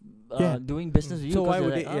Yeah. doing business with you. So 'cause why they're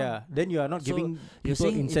would like, they? Yeah, then you are not So giving You're people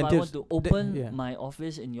saying if I want incentives. to open yeah. my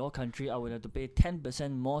office in your country, I would have to pay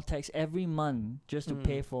 10% more tax every month just to Mm.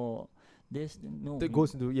 pay for this? No. That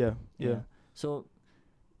goes into yeah. So,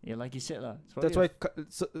 yeah, like you said, lah. That's why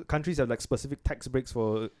countries have like specific tax breaks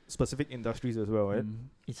for specific industries as well, right?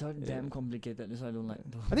 It's all damn complicated. That's why I don't like.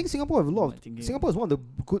 I think Singapore have a lot of. Singapore is one of the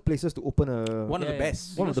good places to open a. One of the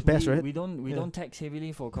best. One of the because best, right? We don't Yeah. don't tax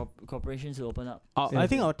heavily for corporations to open up. Yeah. I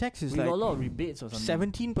think our tax is We got a like lot of rebates or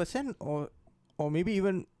something. 17% or maybe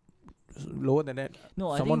even lower than that. No,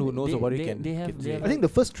 I Someone think who knows they, about it they, can- they have. can They say. have I think the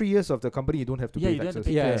first 3 years of the company you don't have to yeah, pay you don't have taxes. to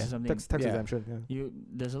pay Yeah, tax yeah. or something. Tax Yeah. exemption. Yeah.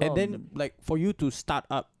 There's a lot. And of then like for you to start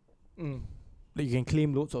up, Mm. you can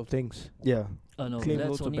claim loads of things. Yeah. no, claim that's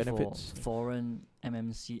loads of only benefits. for foreign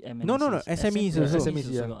MNCs. No, SMEs also. SMEs,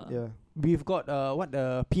 yeah, got. yeah. We've got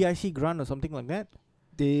PIC grant or something like that.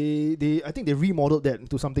 They I think they remodeled that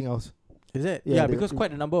into something else. Is it? Yeah, Yeah, they- because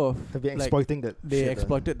quite a number of Have been Like, exploiting that. they shit,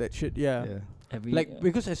 exploited that shit. Yeah. Yeah. Every Like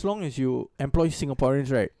because as long as you employ Singaporeans,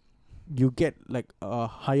 right, you get like a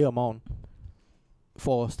higher amount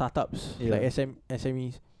for startups Yeah. like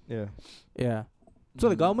SMEs. Yeah. Yeah. So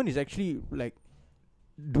the Mm. government is actually like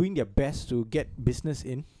doing their best to get business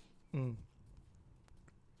in, Mm.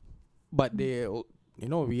 but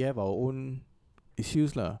we have our own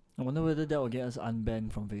issues lah. I wonder whether that will get us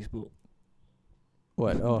unbanned from Facebook.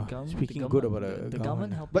 What? The Oh, government- speaking the good government- about the the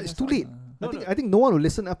government helping But it's us too out, late. lah. I think no one will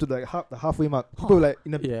listen up to like the halfway mark. People will like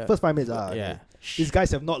in the Yeah. first 5 minutes. Yeah. These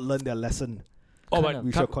guys have not learned their lesson. Oh, Kind but of-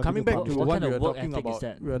 we shall coming continue back publishing. to What what kind we of were work talking ethic is about,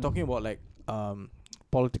 that? we were talking about like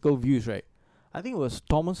political views, right? I think it was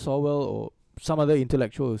Thomas Sowell or some other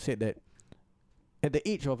intellectual who said that at the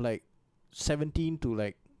age of like 17 to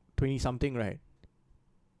like 20 something, right,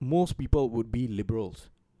 most people would be liberals.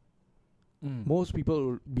 Mm. Most people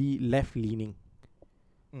would be left leaning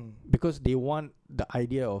Mm. because they want the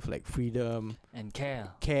idea of like freedom, and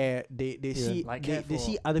care. care. They Yeah. see Like they, care they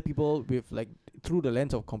see for- other people with like through the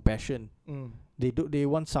lens of compassion. Mm. They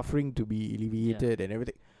want suffering to be alleviated and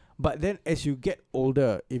everything. But then as you get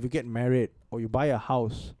older, if you get married or you buy a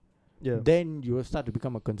house, Yeah. then you will start to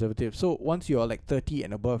become a conservative. So once you are like 30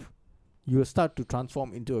 and above, you will start to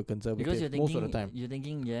transform into a conservative Because you're most thinking, of the time. you're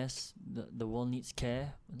thinking, yes, the world needs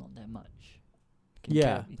care, but not that much. Can Yeah.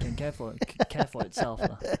 care, it can care for care for itself.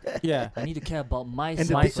 Lah. Yeah. I need to care about the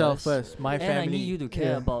myself, Myself first, my and family. I need you to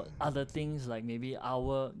care Yeah. about other things like maybe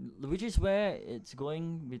which is where it's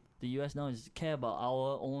going with the US now, is care about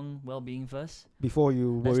our own well-being first. Before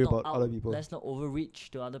you Let's worry not about other people. Let's not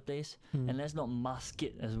overreach to other place, Hmm. and let's not mask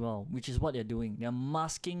it as well, which is what they're doing. They're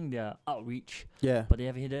masking their outreach, Yeah. but they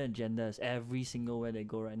have hidden agendas every single where they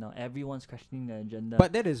go right now. Everyone's questioning their agenda.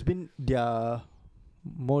 But that has been their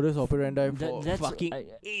modus operandi That- for that's- fucking I-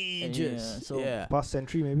 ages. so- Yeah. Past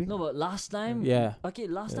century maybe. No, but last time, Yeah. okay,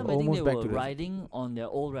 last Yeah. time I think they Almost back were to the- riding on their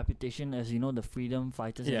old reputation as the freedom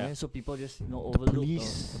fighters. Yeah. Yeah. So people just The overlook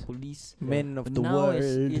police. the police. Men of But the now world.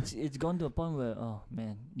 it's gone to a point where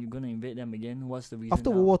man, you're gonna invade them again. What's the reason? After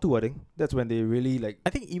now? World War II, I think that's when they really like. I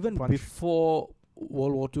think even Punch. before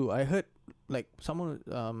World War Two, I heard like someone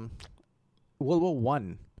World War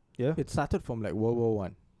One. Yeah. It started from like World War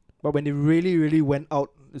One. But when they really, really went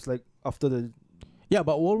out, it's like after the. Yeah,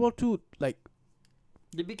 but World War Two, like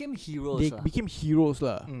They became heroes. they lah. became heroes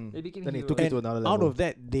lah. Then They became they heroes. took it to another level. Out of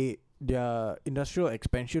that, their industrial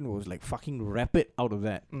expansion was like fucking rapid. Out of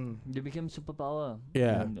that, They became superpower.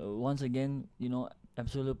 Yeah. And, once again,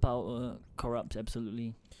 absolute power corrupts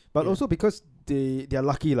absolutely. But Yeah. also because they are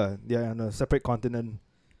lucky lah. They are on a separate continent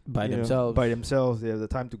by you know, themselves, By themselves, they have the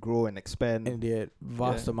time to grow and expand. and they had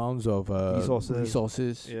vast Yeah. amounts of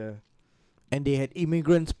resources, yeah, and they had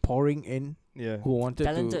immigrants pouring in yeah, who wanted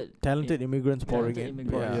talented immigrants pouring Talented in.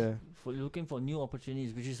 immigrants. Yeah. yeah. For looking for new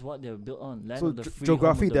opportunities, which is what they're built on. Land So of the free,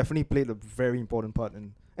 geography home of the- definitely played a very important part,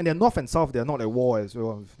 and they're north and south. They're not at war as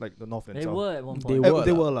well, like the north and They south. were at one They point.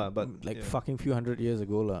 They lah. were lah, but like yeah. fucking few hundred years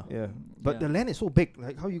ago lah. Yeah, but the land is so big.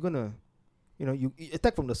 Like, how you gonna, you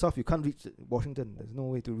attack from the south, you can't reach Washington. There's no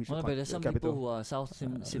way to reach Well, the, but there's some capital. people who are South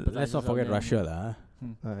sympathizers. Let's not out forget there. Russia lah.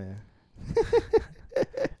 Ah, yeah.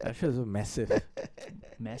 Russia is so massive,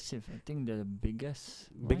 Massive. I think they're the biggest.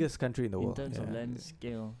 biggest country in the in world. terms of Yeah. land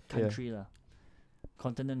scale, Yeah. country lah.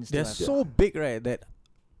 Continent is They're still so big, right? That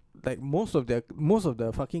like most of the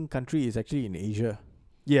fucking country is actually in Asia.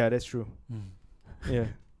 Yeah, that's true. Hmm. Yeah,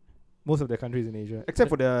 most of the countries in Asia, except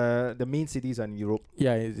for the main cities are in Europe.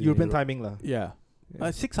 Yeah, it's in European Europe. timing lah. Yeah,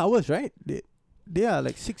 Yeah. 6 hours, right? They are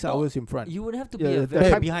like 6 No, hours in front. You would have to Yeah, be a the very.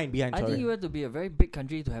 time- behind. I Sorry. think you have to be a very big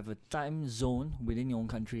country to have a time zone within your own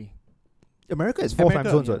country. America is 4 time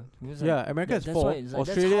America, zones, yeah. what? Because, Yeah, America is that's 4. why it's like-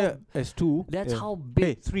 that's Australia is 2. That's Yeah. how Hey,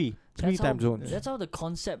 big. 3 that's time how, zones. That's how the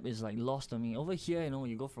concept is like lost on me. Over here,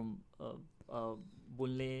 you go from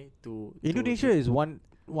Boon Lay to Indonesia is one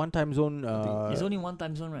time zone. it's only one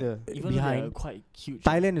time zone, right? Yeah. Even though they're Behind. quite huge.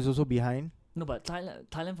 Thailand is also behind. No, but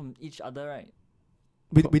Thailand from each other, right?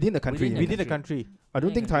 Within the country. Within you Within the mean? country. I don't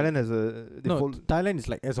within think the Thailand has a. They No, fold- Thailand is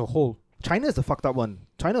like as a whole. China is the fucked up one.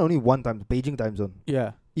 China only one time, Beijing time zone.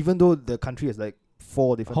 Yeah. Even though the country has like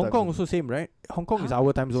 4 different. Hong time Kong zones. also same, right? Hong Kong is Huh?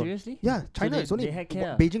 our time zone. Seriously? Yeah, China they- is only they heck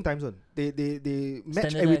care. Beijing time zone. They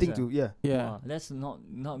match Standardise, everything ah. to yeah. Yeah. Wow, that's not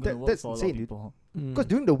That- gonna work that's for a lot insane, of dude. people. Because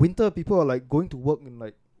during the winter, people are like going to work in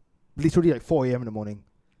like literally like 4 a.m. in the morning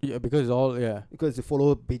Yeah, because it's all because they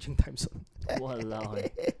follow Beijing time zone. Walao,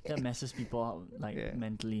 that messes people out like Yeah.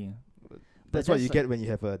 mentally. That's what you like- get when you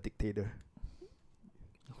have a dictator.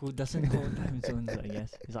 Who doesn't know time zones? I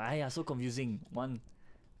guess it's like so confusing. One,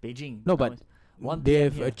 Beijing. No, now but it's 1 they PM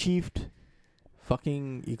have here. achieved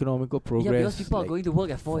fucking economical progress. Yeah, because people are like going to work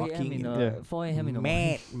at 4 a.m. fucking Yeah. 4 a.m. in the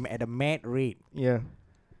morning. at a mad rate Yeah.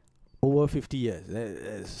 over 50 years.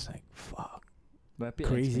 That's like fuck. Rapid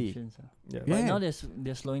Crazy. expansions, Yeah. But Yeah. now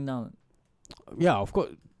they're slowing down. Yeah, of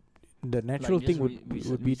course. The natural Like thing just would be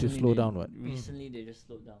to recently slow they- down. What? Recently they just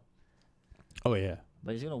slowed down. Oh yeah.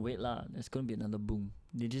 But it's gonna wait lah. There's gonna be another boom.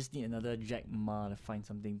 They just need another Jack Ma to find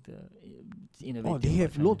something to innovate. Oh, they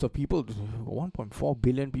have loads of people. 1.4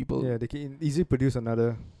 billion people. Yeah, they can easily produce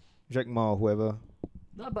another Jack Ma or whoever.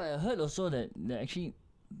 No, but I heard also that they're actually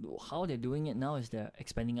how they're doing it now is they're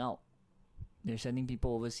expanding out. They're sending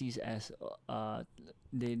people overseas as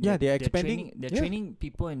they're expanding- Training, they're yeah. training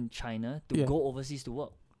people in China to Yeah. go overseas to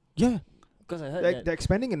work. Yeah. Because I heard They're, that they're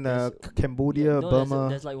expanding in there's- Cambodia, no, Burma.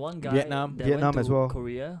 There's like one guy Vietnam. that Vietnam went as to well.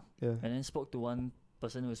 Korea yeah. and then spoke to one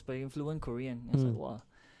person who was speaking fluent Korean. And it's like Mm. wow.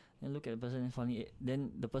 And look at the person and funny.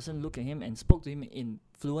 Then the person looked at him and spoke to him in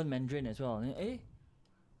fluent Mandarin as well. And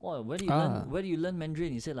oh, where do you Ah. learn? Where do you learn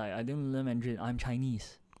Mandarin? He said like I didn't learn Mandarin. I'm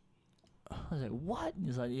Chinese. I was like, what?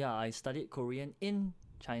 He's like, yeah, I studied Korean in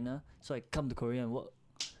China, so I come to Korea and work.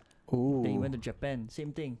 Oh. Then he went to Japan,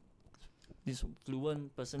 same thing. This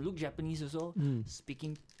fluent person looked Japanese also,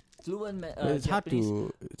 speaking fluent. But it's Japanese.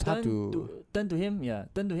 hard to turn to him,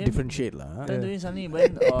 turn to him. differentiate lah. Turn to Yeah. him suddenly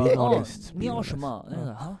when Being honest, being 你要 honest. 什么? Then I was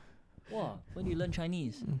like, huh? Wow, when do you learn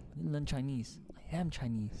Chinese? I didn't learn Chinese. I am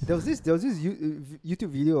Chinese. There was this YouTube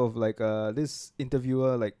video of like this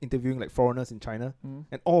interviewer like interviewing like foreigners in China, Mm.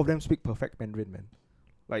 and all of them speak perfect Mandarin, man.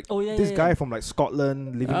 Like Oh yeah, this yeah, guy yeah. from like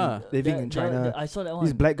Scotland living in China. I saw that one.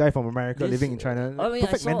 This black guy from America This- living in China. I mean,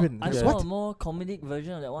 perfect Mandarin. I Yeah. saw What? a more comedic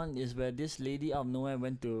version of that one is where this lady out of nowhere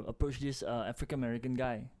went to approach this African American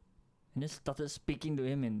guy, and just started speaking to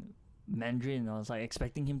him in Mandarin. I was like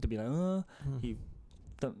expecting him to be like, he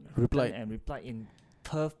Replied. turned and replied in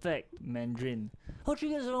perfect Mandarin. How do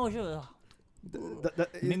you guys know?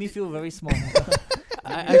 It Made me feel very small.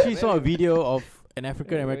 I actually saw a video of an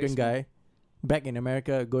African American guy back in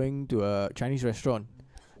America going to a Chinese restaurant,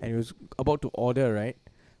 and he was about to order, right?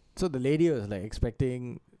 So the lady was like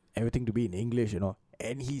expecting everything to be in English,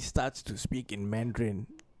 and he starts to speak in Mandarin.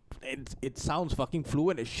 It sounds fucking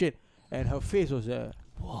fluent as shit, and her face was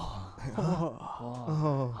Wow,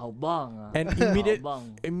 Oh. 好棒啊 and 好棒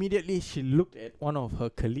immediately she looked at one of her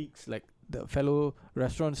colleagues, like the fellow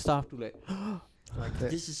restaurant staff, to like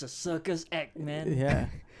This is a circus act, man. yeah.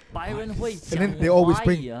 白人会 And then they always 讲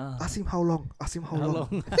bring- 华语啊 Ask him how long. Ask him how, How long.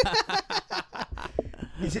 long?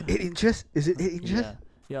 Is it 8 inches? Is it 8 inches?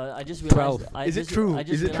 Yeah, I just 12. realized. Is it true? I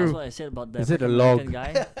just Is it realized true? what I said about the Is it a African-American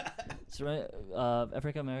log? guy. It's right,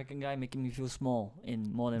 African American guy making me feel small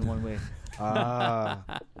in more than one way.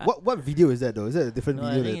 What video is that though? Is that a different No,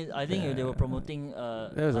 I video? think I think they were promoting.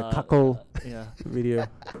 That was a cuckold Yeah, video.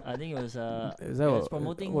 I think it was. Is that yeah, what- it's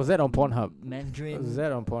promoting. was that on Pornhub? Mandarin. Was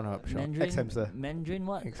that on Pornhub? Sure. Mandarin. X-Hamster. Mandarin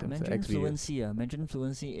what? X-Hamster, Mandarin X-video. fluency. Mandarin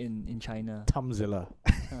fluency in China. Tumzilla.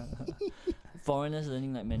 Foreigners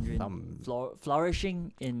learning like Mandarin. Thumb.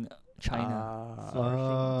 Flourishing in China. Ah.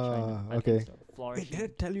 Flourishing in China. I think okay. so. Wait, Flourishing. did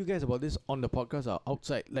I tell you guys about this on the podcast or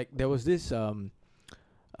outside? Like there was this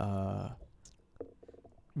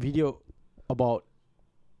video about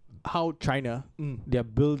how China, they're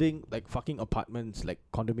building like fucking apartments, like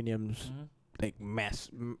condominiums, Mhm. like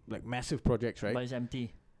like massive projects, right? But it's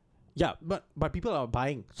empty. Yeah, but people are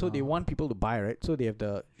buying, so they Ah. want people to buy, right? So they have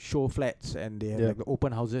the show flats and they have Yeah. like the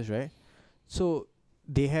open houses, right? So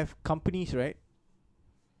they have companies, right,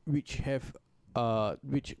 which have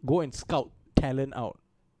which go and scout talent out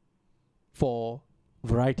for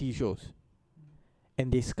variety shows,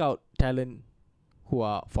 and they scout talent who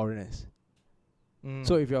are foreigners.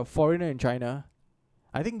 So if you're a foreigner in China,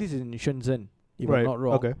 I think this is in Shenzhen, if I'm not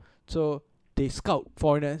wrong. Okay. So they scout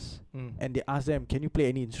foreigners and they ask them, can you play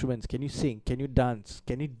any instruments? Can you sing? Can you dance?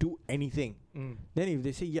 Can you do anything? Then if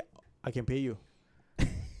they say, yeah, I can pay you.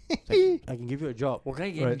 It's like, I can give you a job. 我可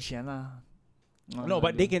以给你钱啊 No,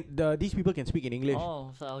 but they can. These people can speak in English.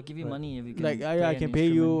 Oh, so I'll give you Right. money if you can. Like play I an can pay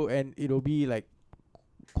instrument. you, and it'll be like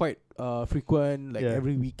quite frequent, like Yeah.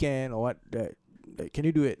 every weekend or what. Like, can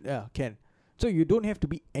you do it? Yeah, can. So you don't have to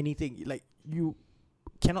be anything. Like you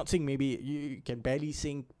cannot sing. Maybe you can barely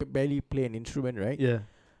sing, barely play an instrument, right? Yeah.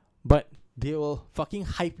 But they will fucking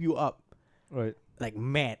hype you up Right. like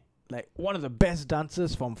mad. Like one of the best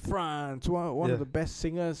dancers from France, one Yeah. of the best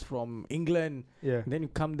singers from England. Yeah. And then you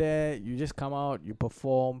come there, you just come out, you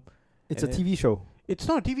perform. It's a and TV show. It's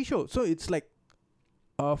not a TV show, so it's like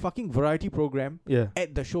a fucking variety program Yeah.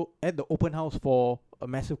 at the show, at the open house for a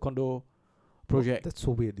massive condo project. That's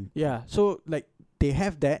so weird, dude. Yeah, so like they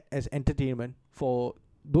have that as entertainment for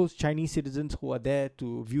those Chinese citizens who are there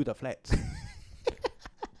to view the flats.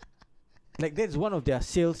 Like that's one of their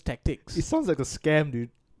sales tactics. It sounds like a scam, dude.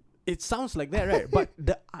 It sounds like that, right? But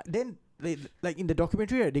then they, like in the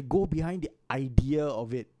documentary, right, they go behind the idea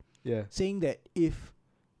of it, Yeah. saying that if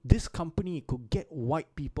this company could get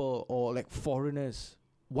white people or like foreigners,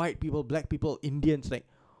 white people, black people, Indians, like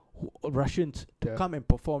Russians to Yeah. come and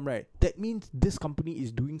perform, right, that means this company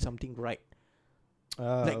is doing something right.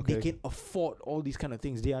 Like okay. they can afford all these kind of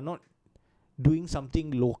things. They are not doing something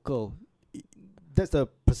local. That's the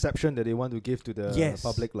perception that they want to give to the Yes.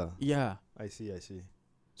 public, lah. Yeah. I see.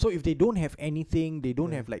 So if they don't have anything, they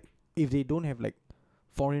don't Yeah. have like, if they don't have like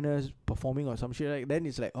foreigners performing or some shit like, then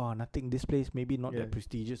it's like, oh, nothing. This place maybe not Yeah. that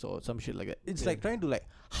prestigious or some shit like that. It's Yeah. like trying to like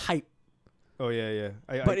hype, Oh yeah.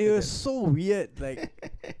 but it was so weird. Like,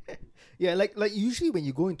 yeah, like usually when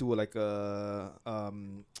you go into like a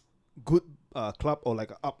good club or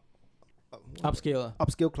like a upscale.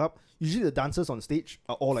 upscale club, usually the dancers on stage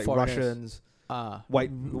are all like Foreigners. Russians,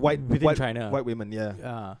 Within white China. white women. Yeah.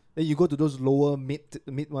 Uh, Then you go to those lower mid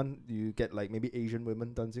one, you get like maybe Asian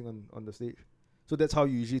women dancing on the stage. So that's how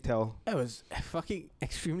you usually tell. that was fucking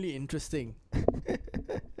extremely interesting.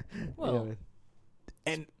 Well, Yeah, man.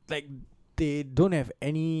 And like they don't have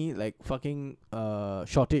any like fucking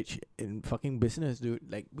shortage in fucking business, dude.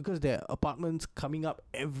 Like because there are apartments coming up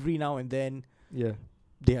every now and then. Yeah.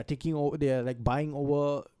 They are taking over. They are like buying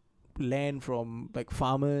over land from like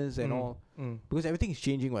farmers and all, because everything is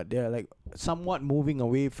changing. What they are like somewhat moving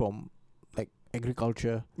away from like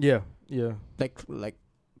agriculture, Yeah. like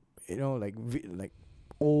you know like like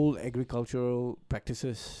old agricultural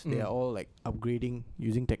practices. They are all like upgrading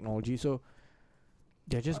using technology. So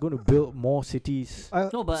they're just going to build more cities.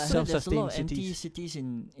 no, but I heard there's a lot of Self-sustained empty cities. cities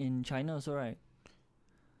in China also, right?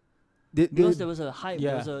 They, Because there was a hype,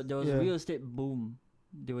 Yeah. there was Yeah. a real estate boom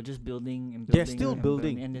They were just building and building. They're still and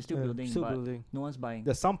building. and they're still Yeah, building, Still but building. no one's buying.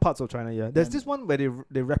 There's some parts of China, yeah. There's And- this one where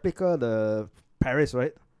they replica the Paris,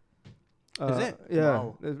 right? it? Yeah.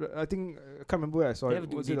 Wow. I think I can't remember where I saw They, it.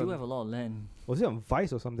 have, Was they it do on, have a lot of land. was it on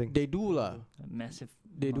Vice or something? They do lah. A massive.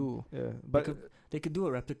 They amount. do. Yeah, but They could do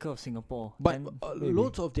a replica of Singapore. But Ten- maybe.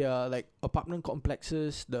 loads of their like apartment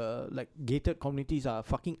complexes, the like gated communities are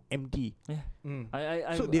fucking empty.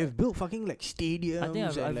 I So they have built fucking like stadiums I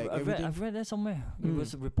think and like everything. I've read that somewhere. It Mm.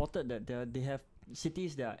 was reported that they have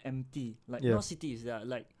cities that are empty. Like Yeah. not cities, they are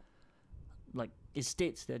like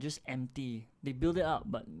estates that are just empty. They build it up,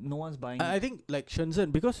 but no one's buying I it. think like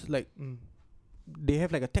Shenzhen, because like they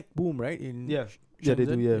have like a tech boom, right? In Yeah. Yeah, they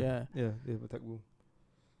do, Shenzhen. yeah. Yeah, they have a tech boom.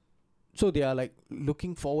 So they are like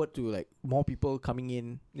looking forward to like more people coming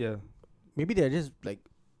in. Yeah. Maybe they're just like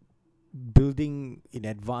building in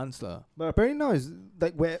advance lah. But apparently now is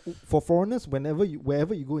like for foreigners, wherever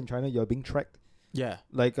you go in China, you're being tracked. Yeah.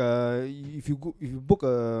 Like if you book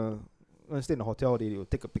a stay in a hotel, they will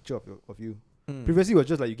take a picture of you. Mm. Previously, it was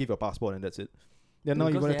just like you give your passport and that's it. Then now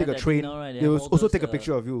you Because want to they take a have that train. thing now, right? They will have all also those, take a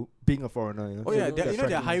picture of you being a foreigner. You know? Oh So yeah, those you know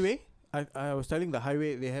their trackings. highway. I was telling the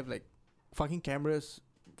highway they have like fucking cameras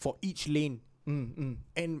for each lane,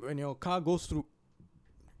 and when your car goes through,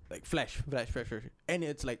 like flash, and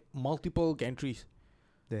it's like multiple gantries,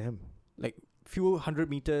 Damn. like few 100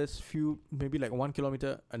 meters, few maybe like 1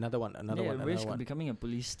 kilometer, another one, another one, risk another of one. becoming a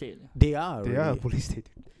police state. They are. They are a already. police state.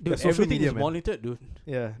 Dude, social everything media, is man. monitored, dude.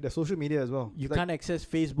 Yeah, their social media as well. You It's like can't access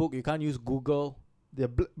Facebook. You can't use Google. they're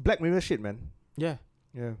Black Mirror shit, man. Yeah,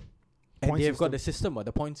 Yeah. and Point they've got system. the system,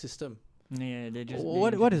 the point system. Yeah, they just.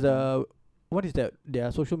 What is the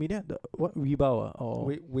their social media? What Weibo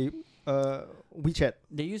or WeChat.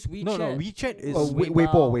 They use WeChat. no WeChat is Oh,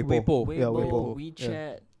 Weibo, Weibo. Weibo. Yeah, Weibo, Weibo.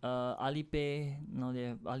 WeChat, Alipay. No, they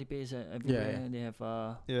have Alipay is everywhere. Yeah. They have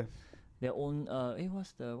Yeah. their own.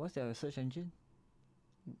 What's their search engine?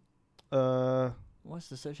 What's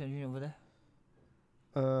the search engine over there?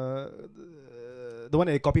 The one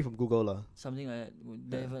that they copy from Google lah. Something like that.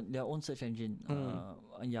 They have their own search engine.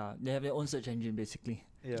 Mm. They have their own search engine basically.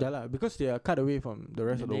 Yeah lah, because they are cut away from the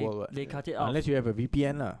rest of the world. What? They cut it off. Unless you have a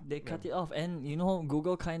VPN lah. They cut it off, and you know, not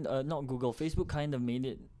Google, Facebook kind of made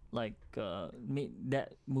it like made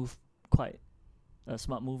that move quite a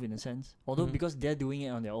smart move in a sense. Although Mhm. because they're doing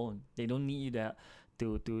it on their own, they don't need you there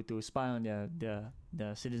to spy on their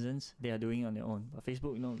citizens. They are doing it on their own. But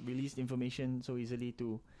Facebook, released information so easily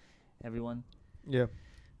to everyone. Yeah.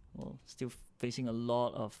 Well, still facing a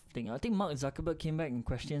lot of things. I think Mark Zuckerberg came back and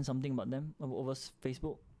questioned something about them over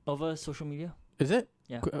Facebook, over social media. Is it?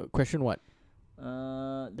 Yeah. Question what?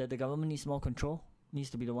 That the government needs more control. Needs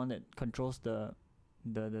to be the one that controls the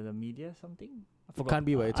media. Something. I forgot. Can't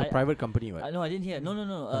be what? It's a private company, what? I know. I didn't hear. No.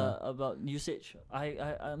 About usage.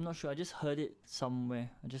 I'm not sure. I just heard it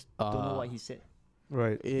somewhere. I just don't know what he said.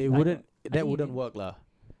 Right. It I wouldn't. think That he wouldn't did. work lah.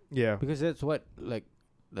 Yeah. Because that's what like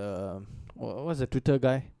the what's the Twitter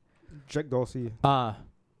guy? Jack Dorsey.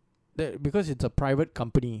 Because it's a private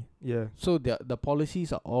company, Yeah. so the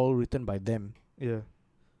policies are all written by them. Yeah.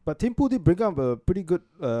 But Tim Pool did bring up a pretty good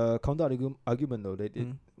counter argument though.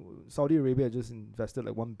 Saudi Arabia just invested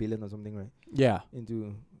like 1 billion or something, right? Yeah,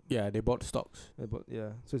 Into they bought stocks. about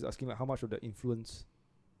So it's asking like how much of the influence.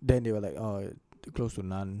 Then they were like, close to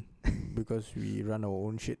none, because we run our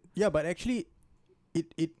own shit. Yeah, but actually,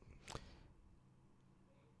 it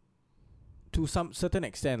to some certain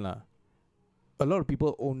extent lah. A lot of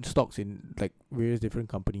people own stocks in like various different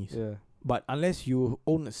companies. Yeah. But unless you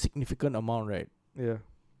own a significant amount, right? Yeah.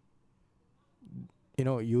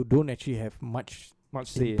 You don't actually have much Much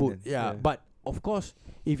say in input. it. Yeah, but of course,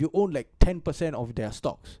 if you own like 10% of their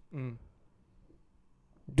stocks,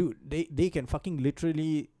 dude, they can fucking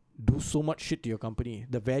literally do so much shit to your company,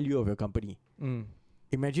 the value of your company.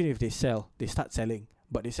 Imagine if they start selling,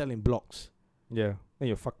 but they sell in blocks. Yeah. Then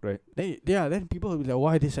you're fucked, right? Then people will be like,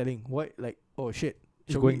 why are they selling? Why, like, oh shit,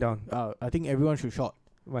 It's shall going we- down. I think everyone should short.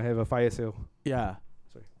 Might have a fire sale. Yeah.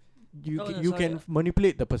 Sorry. You can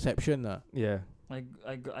manipulate the perception. Yeah.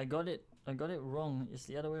 I got it. I got it wrong. It's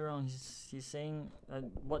the other way around. He's saying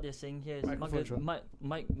what they're saying here is Microphone shot.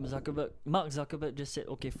 Mark Zuckerberg just said,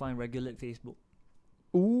 okay, fine, regulate Facebook.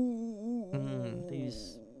 Ooh.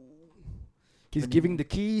 He's When giving you- the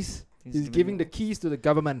keys. He's giving giving you- the keys to the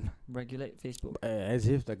government. regulate Facebook. As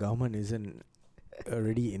if the government isn't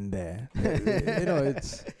already in there.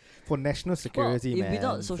 It's For national security, well, man.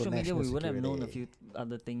 without For social media, we national wouldn't have known a security. few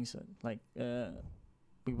other things.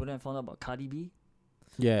 We wouldn't have found out about Cardi B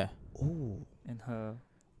yeah, Oh. and her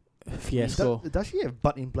fiasco. Does she have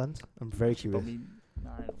butt implants? I'm very curious. probably.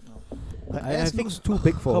 I don't know. Her I ass think looks too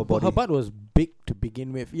big for her body. Her butt was big to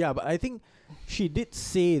begin with. Yeah, but I think she did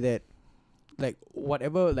say that, like,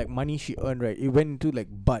 whatever like money she earned, right, it went into like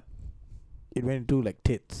butt. It went into like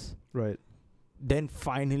tits. Right. Then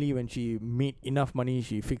finally, when she made enough money,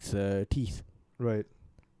 she fixed her teeth. Right.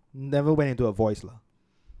 Never went into her voice lah.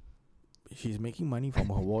 She's making money from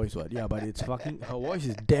her voice, what? Yeah, but it's fucking. Her voice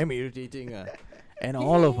is damn irritating, and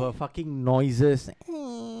all of her fucking noises.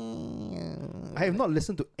 I have not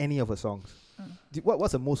listened to any of her songs.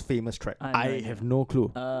 What's the most famous track? I have no clue.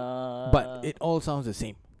 But it all sounds the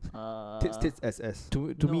same. Tits SS.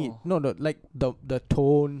 To me, no, like the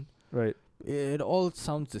tone, Right. it all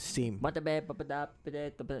sounds the same.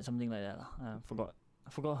 something like that. I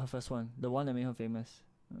forgot her first one. The one that made her famous.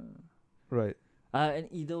 Right. And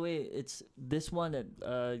either way, it's this one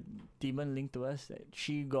that Demon linked to us that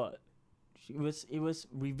it was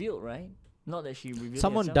revealed, right? Not that she revealed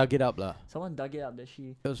Someone herself. dug it up, lah. Someone dug it up that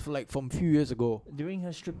she It was like from few years ago. during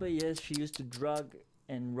her stripper years she used to drug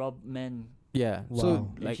and rob men. Yeah. Wow. So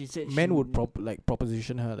And like she said men she- would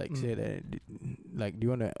proposition her, like say that, like, do you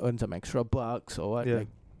want to earn some extra bucks or what? Yeah.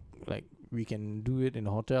 Like we can do it in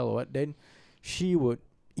a hotel or what? Then she would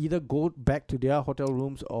either go back to their hotel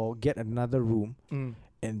rooms or get another room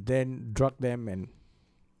and then drug them and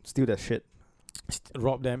Steal that shit.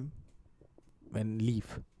 rob them and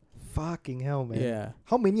leave. Fucking hell, man. Yeah.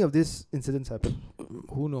 How many of these incidents happened?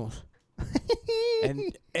 Who knows?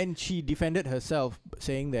 and she defended herself,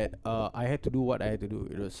 saying that I had to do what I had to do.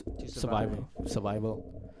 It was To survive.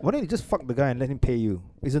 survival. Why don't you just fuck the guy and let him pay you?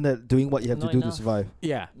 Isn't that doing what you have Not to do enough. to survive?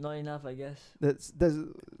 Yeah. Not enough, I guess. That's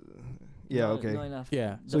yeah, okay. Not enough.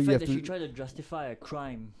 Yeah. The So you fact have that to- she tried to justify a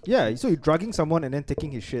crime. Yeah, so you're drugging someone and then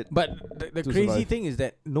taking his shit. But the To crazy survive. thing is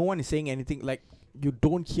that no one is saying anything. Like, you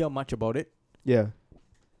don't hear much about it. Yeah.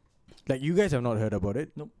 Like, you guys have not heard about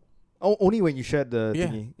it. Only when you shared the Yeah.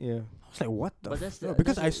 thingy. Yeah. I was like, what the But that's fuck? the-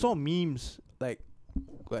 Because that's I the- saw memes like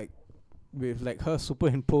with like her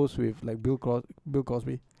superimposed with like Bill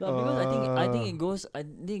Cosby. No, because I think Uh,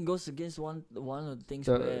 it goes against one of the things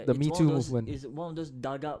The- where the it's Me one Too of those, movement. is one of those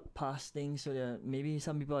dug up past things, so that maybe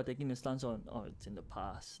some people are taking the stance on, oh, it's in the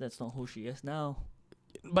past. That's not who she is now.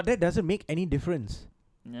 But that doesn't make any difference.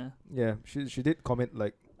 Yeah. Yeah. She did comment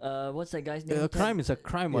like What's that guy's name? A crime is a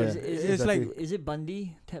crime. Yeah. what? Is It's exactly. like Is it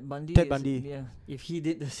Bundy? Ted Bundy. Ted Is- Bundy. Yeah. If he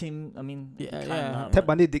did the same, I mean, he Yeah, can't yeah. lah, Ted but-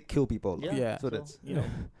 Bundy did kill people. lah. Yeah. So that's you know.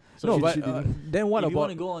 no, she- but she didn't. then what if you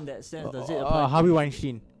want about to go on that sense, does it apply? Harvey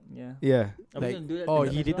Weinstein? Yeah. Yeah. Are we Like, gonna do that? Oh,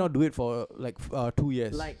 to he that did as well? not do it for like 2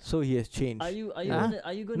 years. Like- So he has changed. Are you Huh?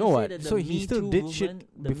 gonna No, say what? that the So Me he still Too did shit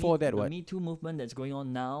movement, the before that, the what? Me Too movement that's going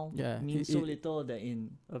on now Yeah, means he- so he- little that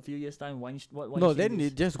in a few years' time, what No, Weinstein then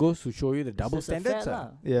is- it just goes to show you the it's double just a standards. fad ah.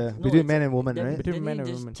 lah. Yeah. No, Between it's man a- and woman, then, right? Between then man you and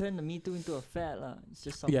just woman. turn the Me Too into a fad lah. It's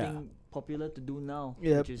just Yeah. something popular to do now.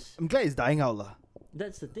 Yeah. Which is I'm glad it's dying out lah.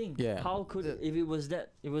 that's the thing. Yeah. How could Yeah. if it was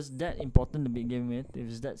that important to begin with? If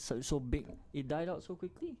it's that so big, it died out so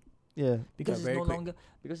quickly. Yeah. Because it's very no quick.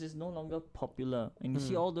 longer popular, and you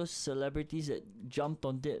see Mm. all those celebrities that jump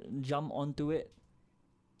onto it.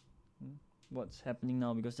 What's happening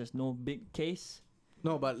now? Because there's no big case.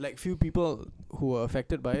 No, but like few people who were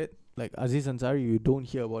affected by it, like Aziz Ansari, you don't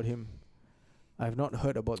hear about him. I've not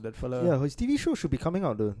heard about that fella. Yeah, his TV show should be coming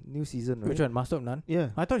out the new season, right? Which one? Master of None? Yeah.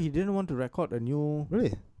 I thought he didn't want to record a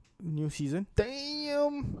Really? new season.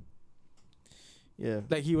 Damn. Yeah.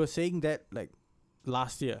 Like he was saying that like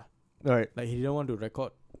last year. All right. Like he didn't want to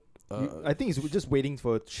record. I think he's just waiting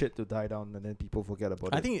for shit to die down and then people forget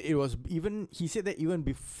about it. I think it was even. He said that even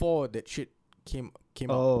before that shit came out.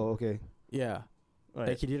 Oh, okay. Yeah. Right.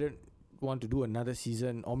 Like he didn't want to do another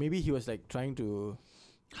season, or maybe he was like trying to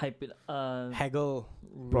Hype it. haggle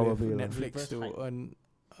Probably, with like, Netflix reverse to hype. earn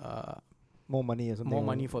more money or something. more like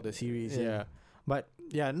money that. for the series. Yeah. Yeah. But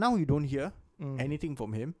yeah, now you don't hear anything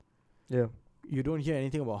from him. Yeah. You don't hear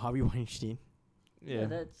anything about Harvey Weinstein. Yeah,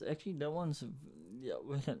 that's actually that one's. Yeah,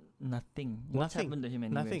 we had nothing. What's Nothing. happened to him?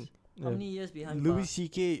 Anyways? Nothing. How Yeah. many years behind? Louis bars?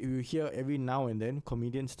 C.K. You hear every now and then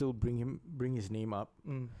comedians still bring his name up.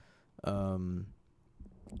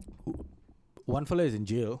 One fella is in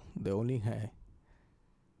jail. The only guy.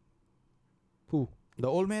 Who? The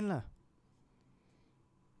old man lah.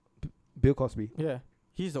 Bill Cosby. Yeah.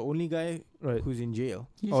 He's the only guy Right. who's in jail.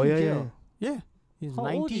 He's Oh in yeah, jail. Yeah. He's How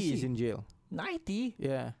 90. old is He's he? in jail. 90.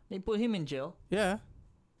 Yeah. They put him in jail. Yeah.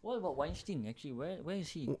 What about Weinstein? Actually, where is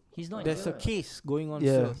he? He's not. in There's jail, a right? case going on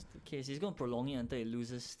Yeah. still. That's the case. He's gonna prolong it until it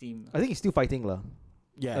loses steam. I think he's still fighting lah.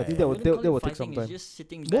 Yeah. I think yeah. that I would wouldn't call that it will take fighting, some he's time. just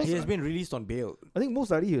sitting Most- back. He has been released on bail. I think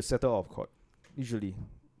most likely he'll settle out of court. Usually,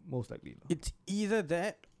 most likely. lah. It's either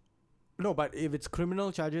that. No, but if it's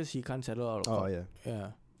criminal charges, he can't settle out of Oh court. yeah.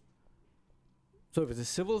 Yeah. So if it's a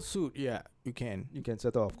civil suit, yeah, you can. You can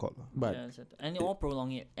settle off court. But yeah, or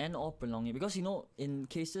prolong it, because in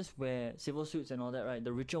cases where civil suits and all that, right,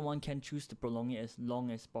 the richer one can choose to prolong it as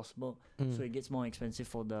long as possible, so it gets more expensive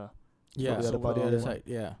for the yeah, the other so party, the other yeah. side,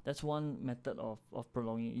 yeah. That's one method of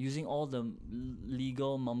prolonging, using all the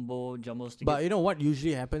legal mumbo jumbles to But get. you know what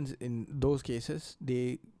usually happens in those cases?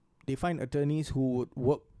 They find attorneys who would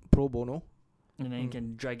work pro bono, And then you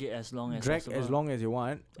can drag it as long as drag possible. as long as you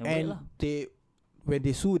want, And wait and lah. they when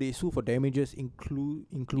they sue for damages,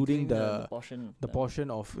 including the portion.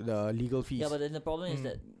 portion of the legal fees. Yeah, but then the problem is Mm.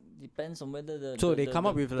 that depends on whether the. So the, they the, come the,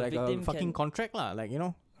 up with the like a victim fucking can, contract lah, like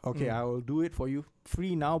okay, Mm. I will do it for you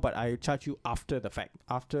free now, but I charge you after the fact,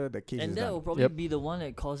 after the case and is that done. will probably Yep. be the one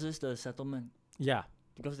that causes the settlement, Yeah,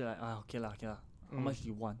 because they're like, okay lah. How Mm. much do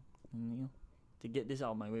you want? To get this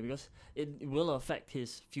out of my way, because it will affect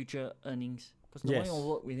his future earnings. Because nobody Yes. will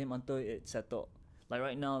work with him until it's settled. Like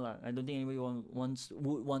right now, I don't think anybody would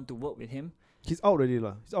want to work with him. He's out already,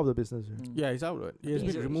 lah. He's out of the business. Yeah. Mm. yeah, he's out. Right? He has think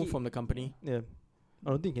been he's a- removed he- from the company. Yeah. I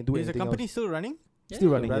don't think he can do Is the anything company else. still running? Still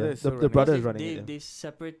Yeah. running, brother yeah. is still The running. brother is They- running They it. Yeah. they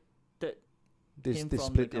separated. They him they from the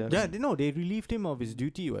split, yeah. company. Yeah, they relieved him of his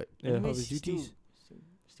duty. What? Yeah. Of Anyways, his he's duties.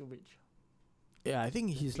 still rich. Yeah, I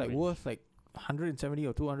think he's like rich. worth like 170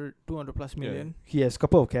 or 200 plus Yeah. million. He has a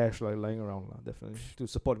couple of cash like lying around, lah, definitely, to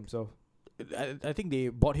support himself. I think they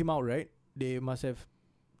bought him out, right? They must have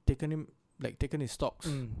taken his stocks,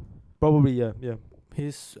 Probably, yeah, yeah.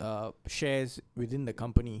 his shares within the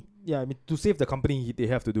company. Yeah, I mean, to save the company, they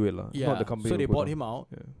have to do it, lah. Yeah, Not the company. so they will put bought down. him out,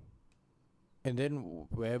 Yeah. and then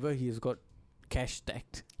wherever he's got cash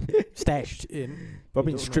stashed in,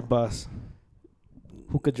 Probably we in don't strip know. bars,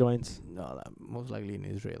 hookah joints. No, lah, most likely in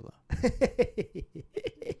Israel. Lah.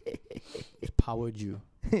 It's Power Jew.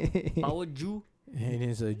 Power Jew. And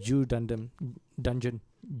it's a Jew dungeon.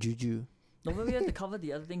 Juju. No, but we have to cover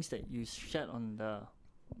the other things that you shared on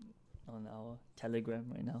our Telegram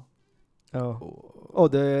right now. Oh,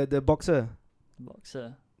 the boxer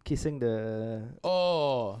Boxer. kissing the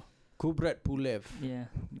Oh, Kubrat Pulev. Yeah.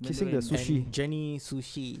 Kissing the Mandarin. sushi. And Jenny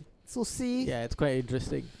Sushi. sushi. Yeah, it's quite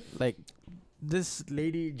interesting. Like this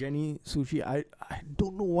lady Jenny Sushi, I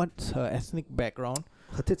don't know what's her ethnic background.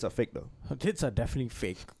 Her tits are fake though. Her tits are definitely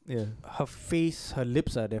fake. Yeah. Her face, her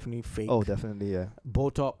lips are definitely fake. Oh, definitely, yeah.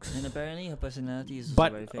 Botox. And apparently her personality is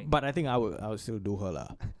also very fake. But I think I would still do her lah.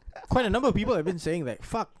 Quite a number of people have been saying like,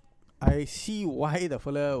 fuck, I see why the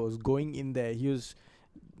fella was going in there. He was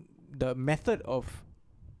the method of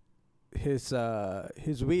his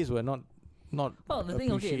ways were not Well, the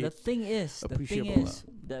thing is, appreciable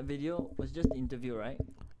that video was just the interview, right?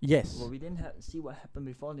 yes. Well, we didn't see what happened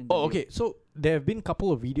before the interview. Oh, okay. So there have been a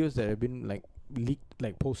couple of videos that have been like leaked,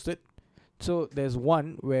 like posted. So there's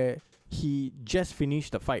one where he just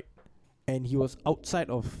finished the fight, and he was outside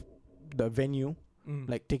of the venue,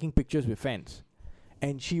 like taking pictures with fans,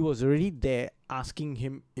 and she was already there asking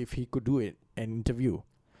him if he could do it an interview.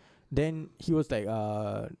 Then he was like,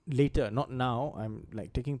 later, not now. I'm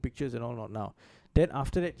like taking pictures and all, not now. Then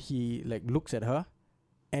after that, he like looks at her,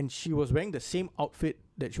 and she was wearing the same outfit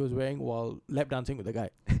that she was wearing while lap dancing with the guy.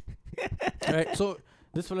 Right, so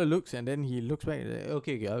this fella looks, and then he looks back and like,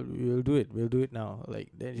 okay, we'll do it now. Like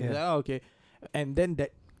then she's Yeah. like, oh, okay, and then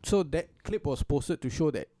that clip was posted to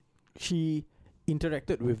show that she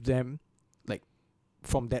interacted with them, like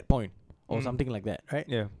from that point or something like that, right?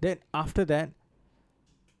 Yeah. Then after that,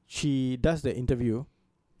 she does the interview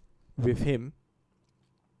with him,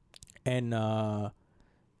 and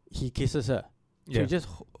he kisses her. So Yeah. he just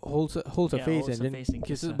holds her Yeah, face holds and her then face and kiss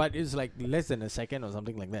kisses, her. but it's like less than a second or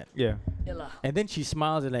something like that. Yeah. Yeah lah. And then she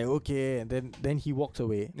smiles and like okay, and then he walks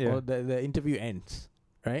away. Yeah. Or the interview ends,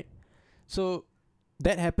 right? So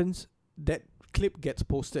that happens. That clip gets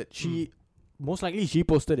posted. She most likely she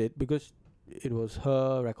posted it because it was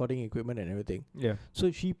her recording equipment and everything. Yeah.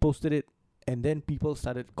 So she posted it, and then people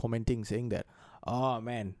started commenting saying that, oh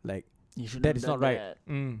man, like You should That is not right.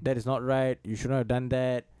 that is not right. You shouldn't have done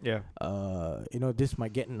that. Yeah. This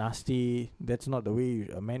might get nasty. That's not the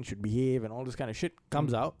way a man should behave, and all this kind of shit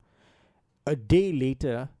comes out. A day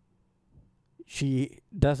later, she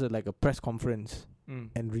does like a press conference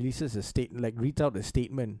and releases a reads out a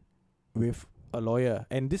statement with a lawyer,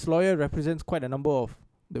 and this lawyer represents quite a number of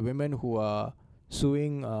the women who are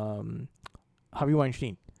suing Harvey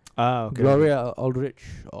Weinstein. Okay. Gloria Aldrich,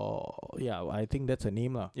 or I think that's her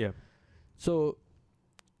name lah. Yeah. So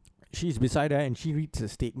she's beside her, and she reads a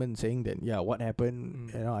statement saying that what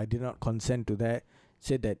happened. I did not consent to that.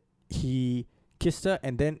 Said that he kissed her,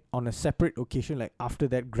 and then on a separate occasion, like after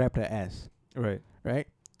that, grabbed her ass. Right. Right.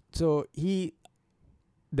 So she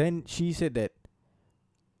said that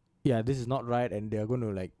this is not right, and they are going to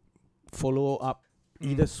like follow up,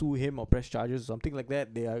 either sue him or press charges or something like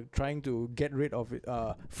that. They are trying to get rid of it,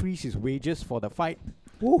 freeze his wages for the fight.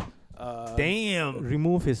 Ooh. Uh, Damn.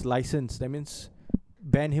 remove his license. That means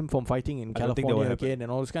ban him from fighting in I don't think that will California happen. again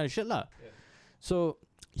and all this kind of shit lah. Yeah. So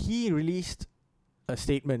he released a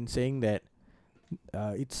statement saying that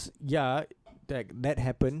that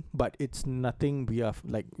happened, but it's nothing. We are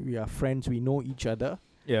we are friends. We know each other.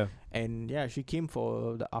 Yeah. And yeah, she came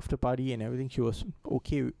for the after party and everything. She was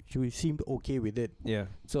okay. She seemed okay with it. Yeah.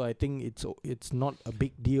 So I think it's not a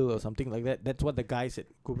big deal or something like that. That's what the guy said.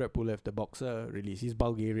 Kubrat Pulev, the boxer, released. He's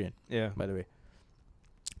Bulgarian, Yeah. by the way.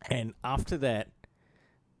 And after that,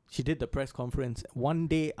 she did the press conference. One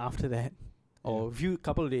day after that, or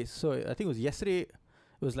couple of days. So I think it was yesterday. It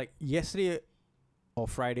was like yesterday or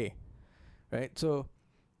Friday, right? So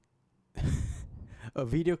a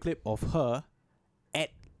video clip of her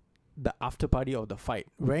at the after party of the fight,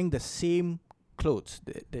 wearing the same clothes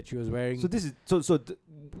that she was wearing. So this is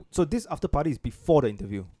so this after party is before the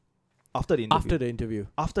interview. After the interview. after the interview.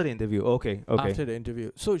 After the interview. Okay. Okay. After the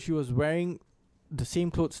interview. So she was wearing the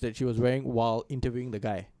same clothes that she was wearing while interviewing the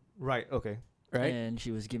guy, Right. Okay. right? And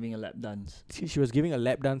she was giving a lap dance. She was giving a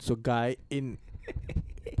lap dance to a guy in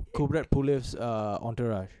Kubrat Pulev's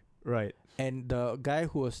entourage. Right. And the guy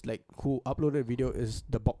who uploaded the video is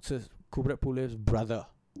the boxer Kubrat Pulev's brother,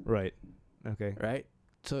 Right. Okay. right?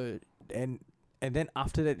 So and then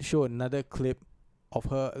after that, show another clip of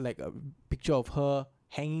her, like a picture of her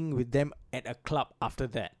hanging with them at a club after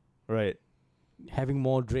that, Right. having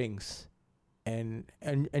more drinks and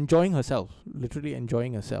enjoying herself, literally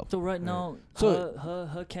enjoying herself. So right Right. now, So-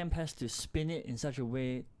 her camp has to spin it in such a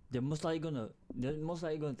way they're most likely gonna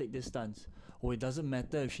take this stance. Or it doesn't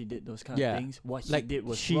matter if she did those kind Yeah. of things. What Like she did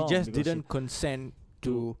was she wrong just because didn't consent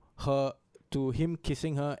to him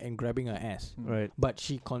kissing her and grabbing her ass, Right. but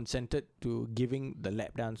she consented to giving the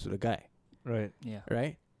lap dance to the guy, Right. Yeah.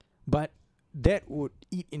 right? But that would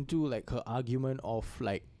eat into like her argument of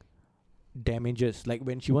like damages, like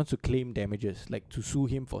when she wants to claim damages, like to sue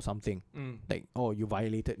him for something, like, oh, you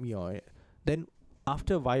violated me, or then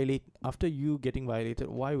after you getting violated,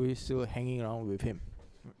 why were you still hanging around with him?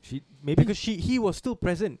 She maybe Because he was still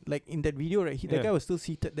present, like in that video, right? The Yeah. guy was still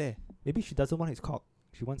seated there. maybe she doesn't want his cock.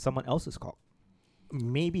 She wants someone else's cock.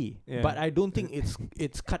 Maybe, Yeah. but I don't think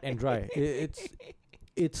it's cut and dry.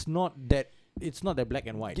 It's not that black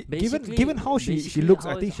and white. Given how she basically looks,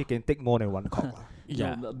 how I think it's- she can take more than one cock. lah.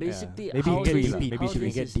 Yeah, No, but basically, Maybe how three this lah. is- Maybe how she can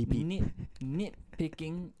this get is DP.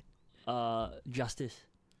 nitpicking justice.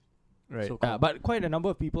 Right. So-called. But quite a number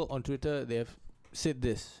of people on Twitter, they have said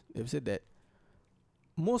this. They've said that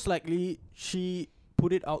most likely she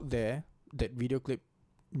put it out there, that video clip,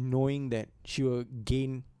 knowing that she will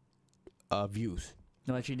gain views.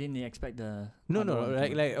 No, actually didn't expect the. No, other one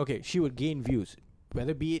to- like okay, she would gain views,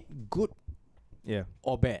 whether be it good Yeah.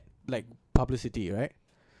 or bad, like publicity, right?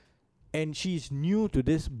 And she's new to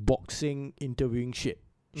this boxing interviewing shit.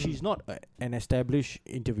 She's not an established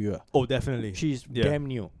interviewer. Oh, definitely. She's Yeah. damn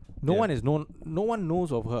new. No one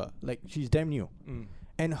knows of her. Like, she's damn new.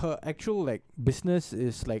 And her actual like business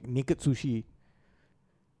is like Naked Sushi.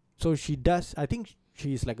 So she does, I think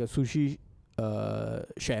she's like a sushi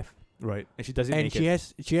chef. Right. And she does it And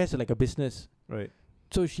naked. she has like a business. Right.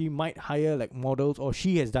 So she might hire like models, or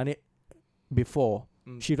she has done it before.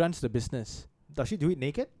 She runs the business. Does she do it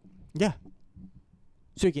naked? Yeah.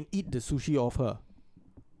 So you can eat the sushi off her.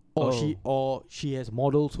 Or she has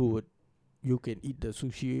models you can eat the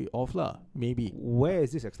sushi off lah. Maybe. Where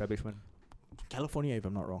is this establishment? California, if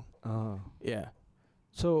I'm not wrong. Yeah. Yeah.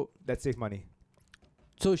 So That saves money.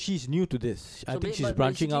 she's new to this. I So think ba- she's but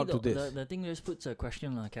branching out to basically this. The thing just puts a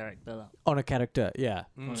question on her character lah. On a character, yeah.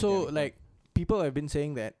 Mm. So character. like people have been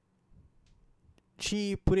saying that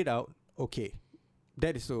she put it out, okay.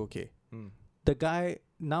 That is so okay. The guy,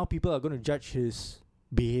 now people are going to judge his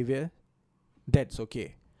behavior. That's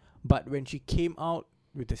okay. But when she came out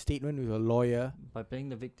with a statement with a lawyer, By playing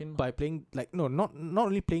the victim. by playing like not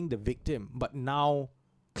only playing the victim, but now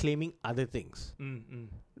claiming other things.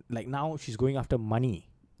 Like now she's going after money.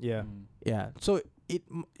 Yeah. Mm. Yeah. So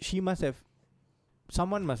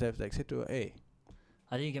someone must have like said to her, hey,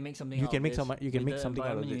 I think you can make something. You out can of make this. some- you can With make the something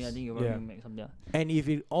out of environment, I this. think you're Yeah. going to make something. and if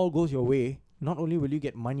it all goes your way, not only will you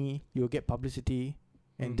get money, you'll get publicity,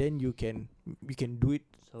 and Mm. then you can do it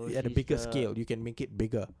So at a she's bigger the- scale. You can make it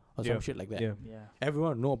bigger or Yeah. some shit like that. Yeah. Yeah.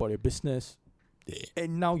 Everyone will know about your business,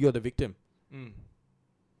 and now you're the victim.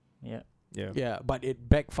 Yeah. Yeah. Yeah, but it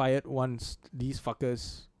backfired once these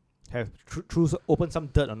fuckers. Have open some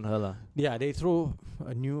dirt on her lah. Yeah, they throw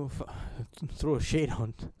a shade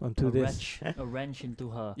onto this. A wrench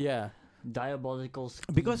into her. Yeah, diabolical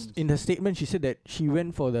Because schemes. in the statement she said that she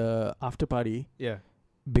went for the after party Yeah.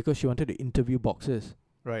 because she wanted to interview boxers.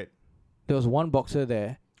 Right. There was one boxer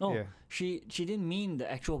there, Oh, Yeah. she didn't mean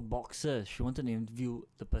the actual boxers. She wanted to interview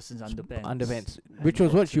the person's underpants. which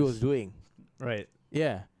was what she was boxers. doing. Right.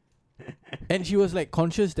 Yeah. And she was like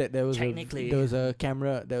conscious that there was Technically. a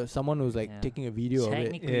camera, there was someone who was like Yeah. taking a video of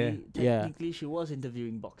it. Yeah. Technically, she was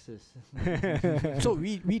interviewing boxers. So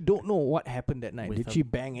we don't know what happened that night. With Did her she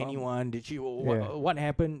bang bum. anyone? Did she Yeah. what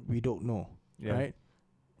happened? We don't know, Yeah. right?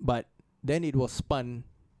 But then it was spun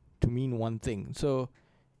to mean one thing. So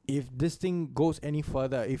if this thing goes any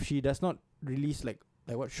further, if she does not release like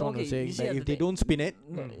what Sean was Okay, saying, you see, like the if they thing- don't spin it,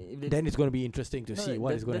 No, Mm. if they- then it's going to be interesting to no, see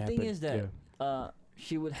what is going to The happen. thing is that Yeah.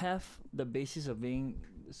 she would have the basis of being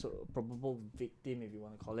so probable victim, if you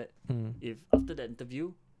want to call it, Mm. if after that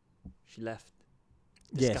interview, she left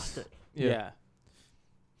Yes. disgusted. Yeah.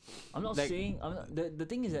 I'm not Like- saying the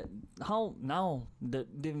thing is that how now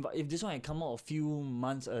if this one had come out a few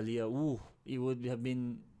months earlier, it would have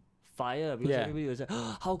been fire because Yeah. everybody was like,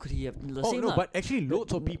 how could he have the Oh same no, lah. but actually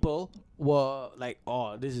loads of no- people were like,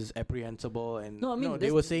 "Oh, this is apprehensible," and No, I mean they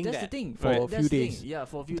that's- were saying that's that the thing for a That's few the thing. days Yeah,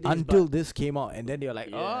 for a few days until but, this came out, and then they were like,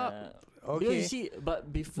 "Oh, yeah. Because okay." you see,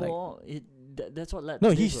 but before that's what led. No,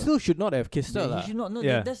 to he this one. still should not have kissed her, Yeah, lah. he should not. No,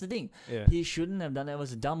 Yeah. that's the thing. Yeah. He shouldn't have done that. It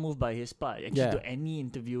was a dumb move by his part. Actually, Yeah. to any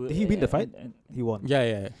interviewer. Did he win the fight? and- He won. Yeah,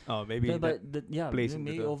 yeah. Oh, maybe. no, that- but plays into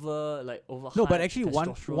maybe the- over No, but hyped actually,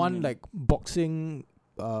 testosterone one and- like boxing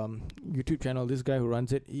YouTube channel. This guy who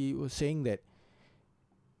runs it, he was saying that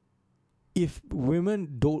if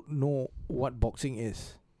women don't know what boxing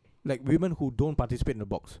is, like women who don't participate in the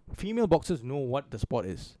box, female boxers know what the sport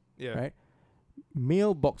is. yeah. right?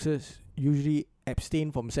 Male boxers usually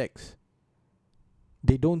abstain from sex.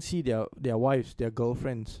 They don't see their wives, their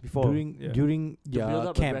girlfriends Before, during yeah. during to build their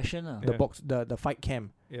up camp, aggression. the Yeah. box, the fight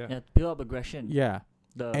camp. Yeah. Yeah, to build up aggression. Yeah,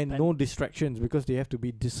 The and no distractions because they have to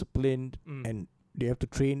be disciplined Mm. and they have to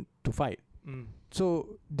train to fight. Mm.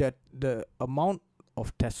 So that the amount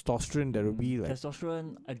of testosterone that will be like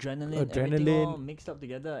testosterone, adrenaline, everything all Adrenaline. mixed up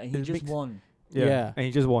together, and he It just mix- won. Yeah. Yeah. And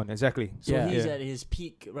he just won. Exactly. So Yeah. he's Yeah. at his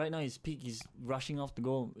peak right now. His peak, he's rushing off to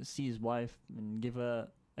go see his wife and give her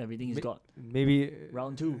everything he's Ma- got. Maybe.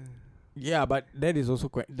 Round two. yeah, but that is also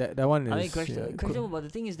that one is I mean, question, yeah, questionable, but the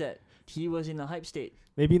thing is that he was in a hype state.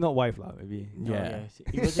 Maybe not wife lah. Maybe. No, Yeah.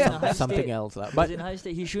 he was in a hype something state. else lah. He was But in a hype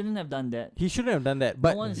state. He shouldn't have done that. he shouldn't have done that.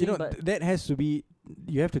 But one's you know saying, but- that has to be.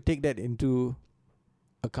 You have to take that into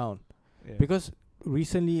account. Yeah. Because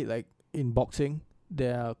recently, like in boxing,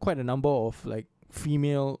 there are quite a number of like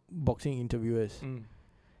female boxing interviewers, Mm.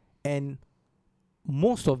 and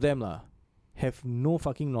most of them have no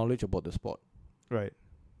fucking knowledge about the sport. Right.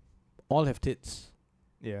 All have tits,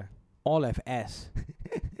 Yeah. all have ass,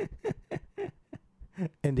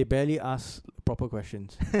 and they barely ask proper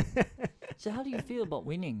questions. So how do you feel about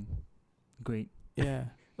winning? Great. Yeah,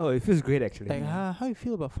 Oh, it feels great actually. like how you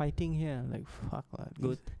feel about fighting here? Like fuck lah.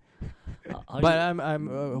 Good. How But you- I'm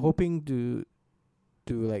hoping to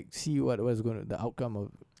like see what's going to the outcome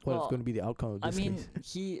of what's Well, going to be the outcome of I this mean,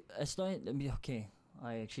 case. he as long I mean, okay.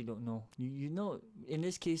 I actually don't know. You know, in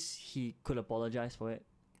this case, he could apologize for it,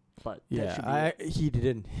 but that Yeah, should be it. he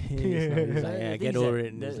didn't. He's not- he's like, The yeah, thing get is over that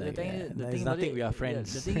it. And the- it's the like, thing yeah, is- the there's thing about nothing. it- We are yeah,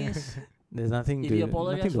 friends. the thing is, there's nothing if to he nothing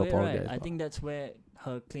apologized to for it, right, apologize I for. think that's where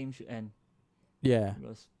her claim should end. Yeah,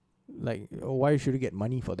 Because like why should you get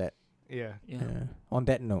money for that? Yeah. yeah, Yeah. On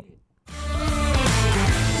that note,